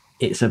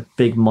 It's a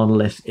big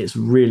monolith. It's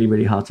really,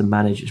 really hard to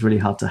manage. It's really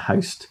hard to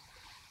host.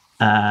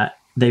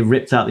 They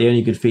ripped out the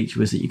only good feature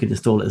was that you could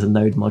install it as a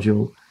Node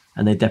module,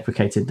 and they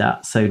deprecated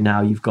that. So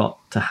now you've got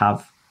to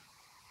have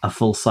a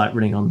full site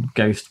running on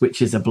Ghost,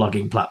 which is a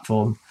blogging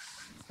platform.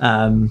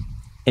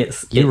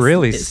 You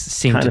really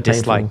seem to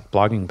dislike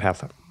blogging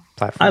platforms.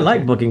 I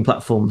like blogging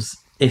platforms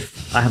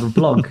if I have a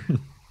blog.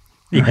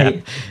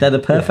 Right? They're the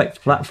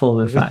perfect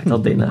platform, in fact,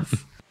 oddly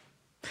enough.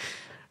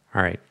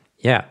 All right.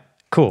 Yeah.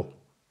 Cool.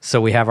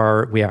 So we have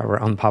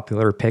our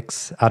unpopular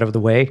picks out of the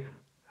way.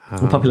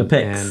 Unpopular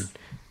picks.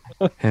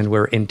 And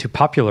we're into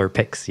popular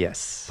picks,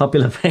 yes.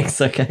 Popular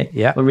picks, okay.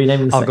 Yeah. We're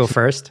renaming the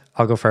section.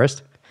 I'll go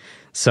first.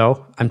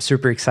 So I'm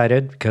super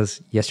excited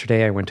because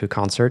yesterday I went to a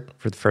concert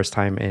for the first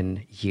time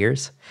in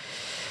years.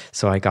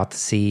 So I got to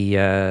see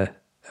a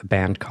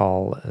band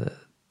called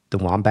the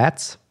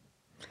Wombats.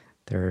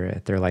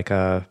 They're like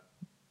a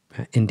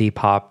indie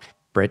pop,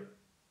 Brit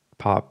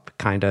pop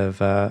kind of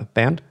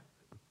band.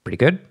 Pretty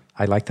good.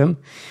 I like them.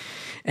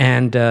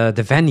 And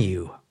the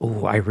venue.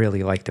 Oh, I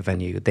really like the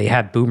venue. They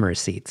had boomer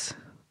seats.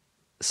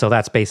 So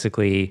that's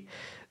basically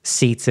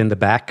seats in the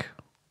back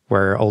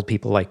where old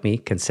people like me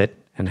can sit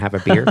and have a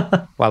beer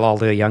while all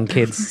the young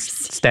kids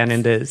stand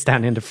in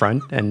the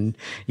front and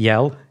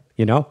yell,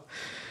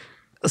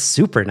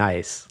 super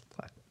nice.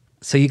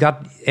 So you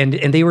got, and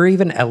they were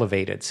even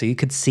elevated, so you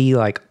could see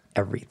like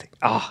everything.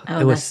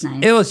 That's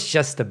nice. It was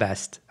just the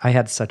best. I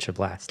had such a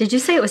blast. Did you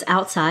say it was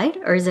outside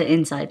or is it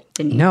inside?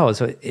 No,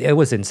 so it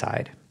was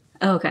inside.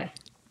 Oh, okay.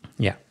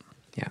 Yeah.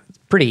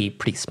 Pretty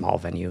small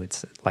venue.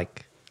 It's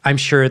like, I'm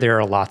sure there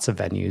are lots of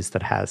venues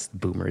that has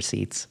boomer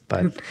seats,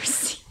 but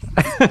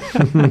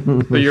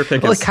But your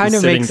pick is it kind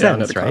of sitting makes down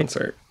sense, at a right?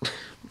 concert.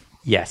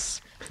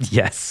 yes.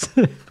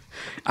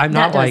 I'm That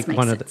not does like make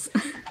one sense.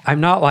 I'm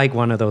not like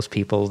one of those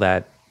people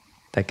that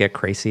get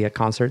crazy at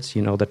concerts.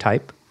 You know the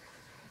type.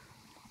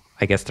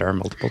 I guess there are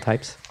multiple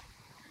types,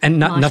 and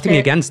Mosh nothing pit.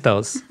 against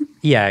those.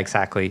 Yeah,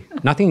 exactly.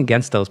 Nothing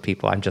against those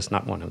people. I'm just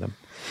not one of them.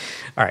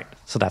 All right,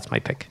 so that's my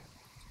pick.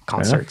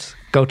 Concerts.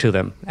 Go to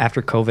them.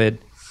 After COVID,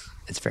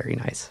 it's very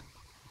nice.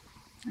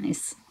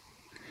 Nice.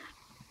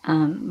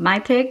 My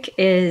pick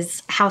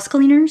is house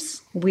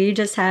cleaners. We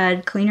just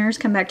had cleaners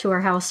come back to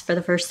our house for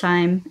the first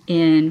time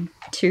in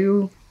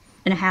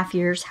 2.5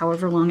 years,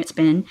 however long it's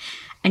been.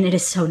 And it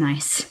is so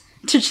nice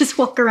to just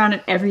walk around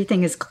and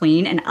everything is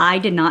clean. And I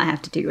did not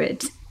have to do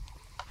it.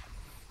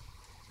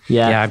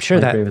 Yeah, I'm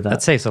sure I agree with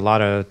that saves a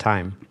lot of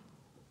time.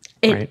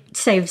 It Right.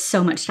 saves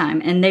so much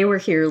time. And they were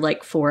here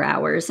like 4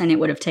 hours and it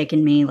would have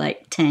taken me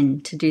like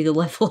 10 to do the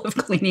level of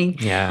cleaning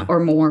Yeah. or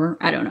more.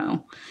 I don't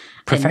know.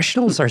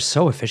 Professionals are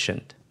so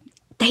efficient.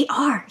 They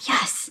are,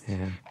 yes.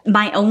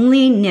 My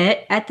only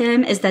nit at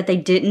them is that they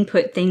didn't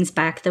put things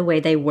back the way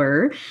they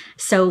were.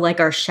 So, like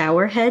our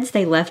shower heads,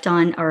 they left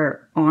on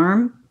our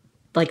arm,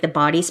 like the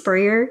body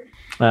sprayer.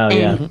 Oh,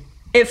 And yeah.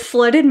 it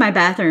flooded my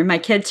bathroom. My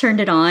kid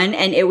turned it on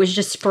and it was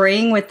just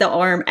spraying with the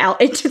arm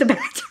out into the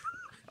bathroom.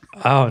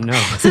 Oh no.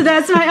 So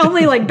that's my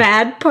only like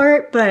bad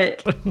part,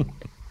 but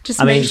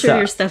just I make mean, sure so-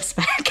 your stuff's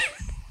back.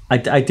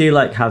 I do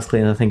like house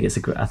cleaning. I think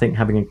I think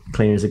having a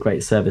cleaner is a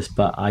great service,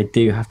 but I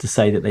do have to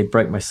say that they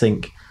broke my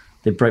sink,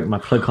 they broke my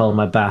plug hole in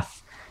my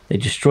bath, they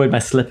destroyed my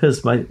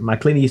slippers. My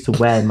cleaner used to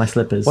wear my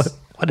slippers What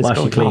is while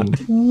she going on?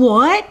 cleaned.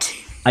 What?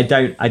 I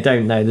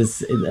don't know.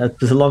 There's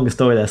a longer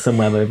story there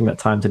somewhere, but we haven't got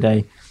time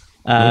today.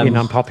 Maybe an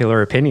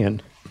unpopular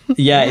opinion.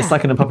 Yeah, it's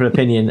like an unpopular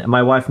opinion.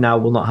 My wife now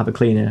will not have a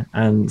cleaner,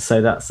 and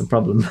so that's the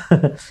problem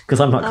because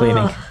I'm not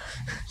cleaning.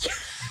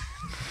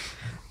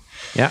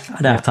 Yeah.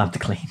 I don't have time to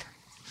clean.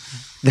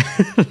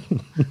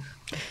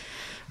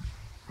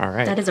 All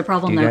right. That is a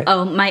problem, You though. guys-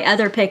 Oh, my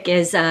other pick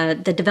is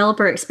the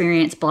developer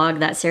experience blog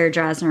that Sarah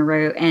Drasner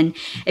wrote. And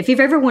if you've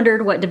ever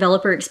wondered what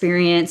developer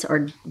experience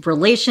or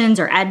relations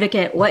or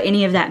advocate, what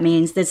any of that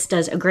means, this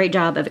does a great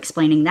job of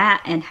explaining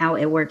that and how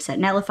it works at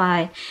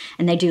Netlify.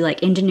 And they do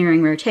like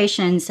engineering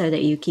rotations so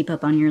that you keep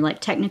up on your like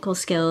technical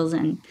skills.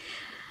 And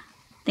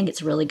I think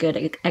it's a really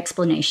good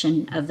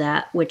explanation of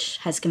that, which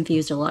has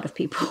confused a lot of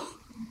people.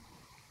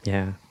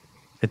 Yeah.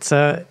 It's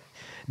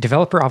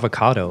developer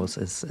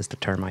avocados is the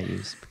term I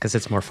use because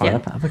it's more fun. Yeah.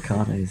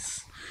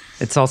 Avocados.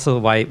 It's also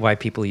why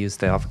people use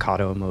the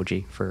avocado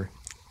emoji for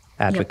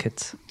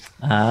advocates.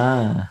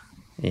 Ah.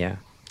 Yeah.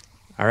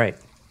 All right.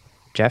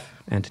 Jeff,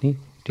 Anthony,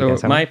 do you guys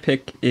So have my one?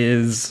 pick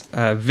is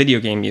video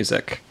game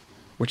music,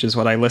 which is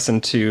what I listen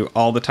to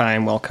all the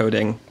time while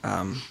coding.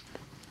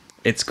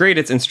 It's great.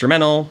 It's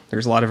instrumental.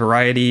 There's a lot of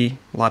variety,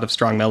 a lot of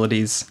strong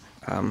melodies.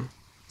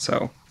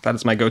 So that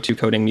is my go-to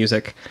coding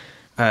music.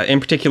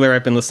 In particular,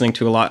 I've been listening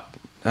to a lot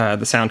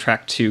the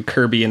soundtrack to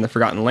Kirby and the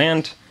Forgotten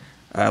Land.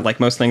 Like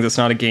most things, it's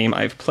not a game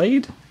I've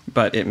played,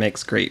 but it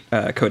makes great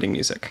coding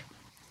music.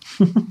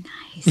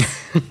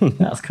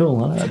 That's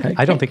cool. Okay.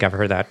 I don't think I've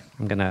heard that.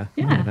 I'm gonna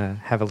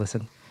have a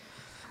listen.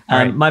 All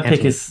right, My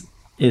pick Anthony.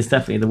 is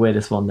definitely the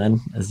weirdest one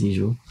then, as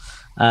usual.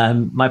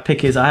 My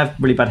pick is I have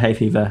really bad hay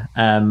fever.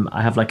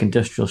 I have like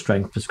industrial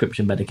strength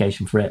prescription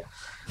medication for it,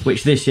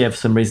 which this year for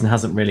some reason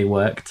hasn't really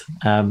worked.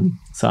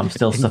 So I'm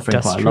still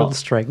suffering quite a Industrial lot.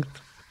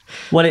 strength.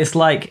 Well, it's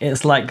like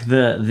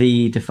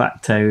the de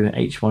facto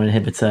H1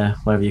 inhibitor,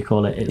 whatever you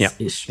call it.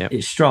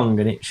 It's strong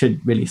and it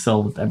should really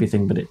solve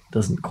everything, but it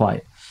doesn't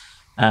quite.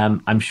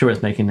 I'm sure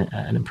it's making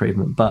an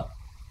improvement, but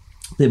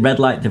the red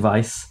light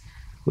device,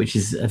 which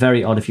is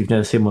very odd if you've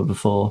never seen one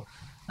before,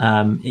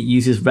 it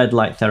uses red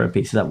light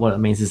therapy. So that what it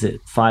means is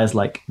it fires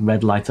like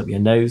red light up your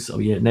nose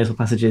or your nasal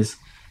passages,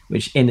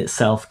 which in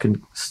itself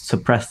can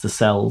suppress the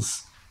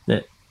cells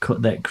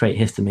that create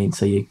histamine,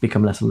 so you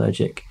become less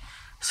allergic.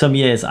 Some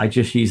years I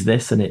just use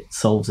this and it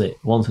solves it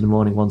once in the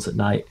morning, once at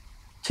night,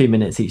 2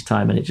 minutes each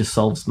time, and it just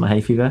solves my hay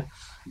fever.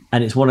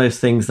 And it's one of those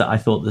things that I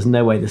thought there's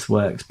no way this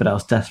works, but I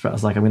was desperate. I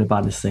was like, I'm going to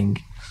buy this thing.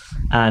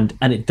 And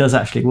it does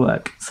actually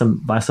work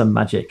by some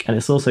magic. And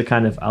it's also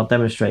kind of, I'll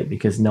demonstrate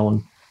because no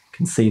one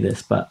can see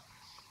this, but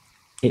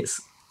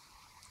it's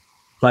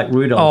like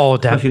Rudolph. Oh,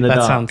 damn, pushing the that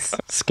dark. sounds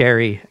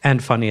scary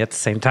and funny at the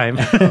same time.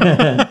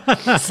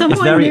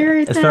 Someone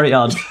narrate It's that. very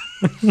odd.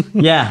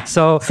 Yeah.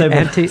 So,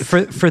 So-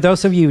 for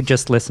those of you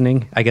just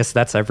listening, I guess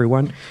that's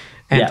everyone.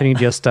 Anthony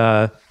just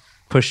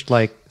pushed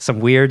like some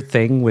weird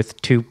thing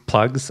with 2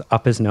 plugs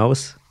up his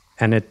nose,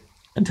 and it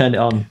and turn it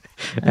on.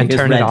 And goes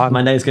turn red. it on.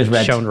 My nose goes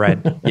red. Shown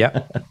red.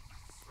 Yep.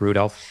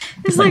 Rudolph.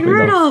 It's like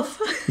Rudolph.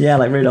 Yeah,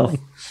 like Rudolph.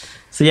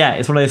 So yeah,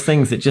 it's one of those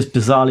things that just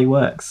bizarrely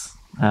works.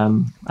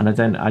 And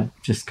I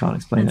just can't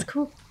explain That's it.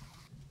 cool.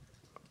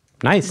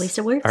 Nice. At least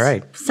it works. All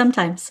right.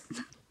 Sometimes.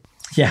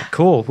 Yeah.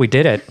 Cool. We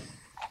did it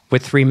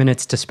with 3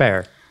 minutes to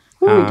spare.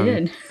 Ooh, we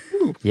did.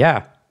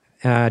 Yeah.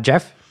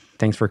 Jeff,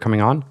 thanks for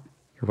coming on.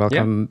 You're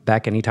welcome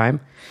back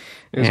anytime.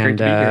 It was great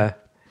to be here.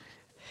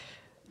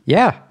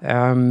 Yeah.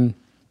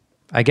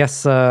 I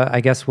guess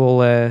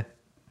we'll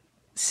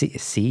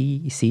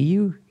see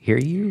you, hear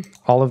you,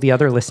 all of the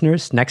other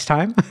listeners next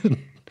time.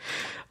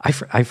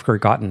 I've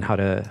forgotten how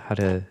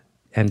to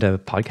end a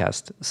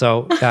podcast.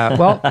 So,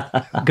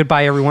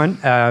 goodbye, everyone.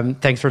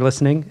 Thanks for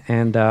listening,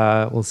 and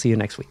we'll see you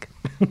next week.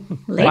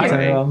 Later. Bye,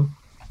 everyone.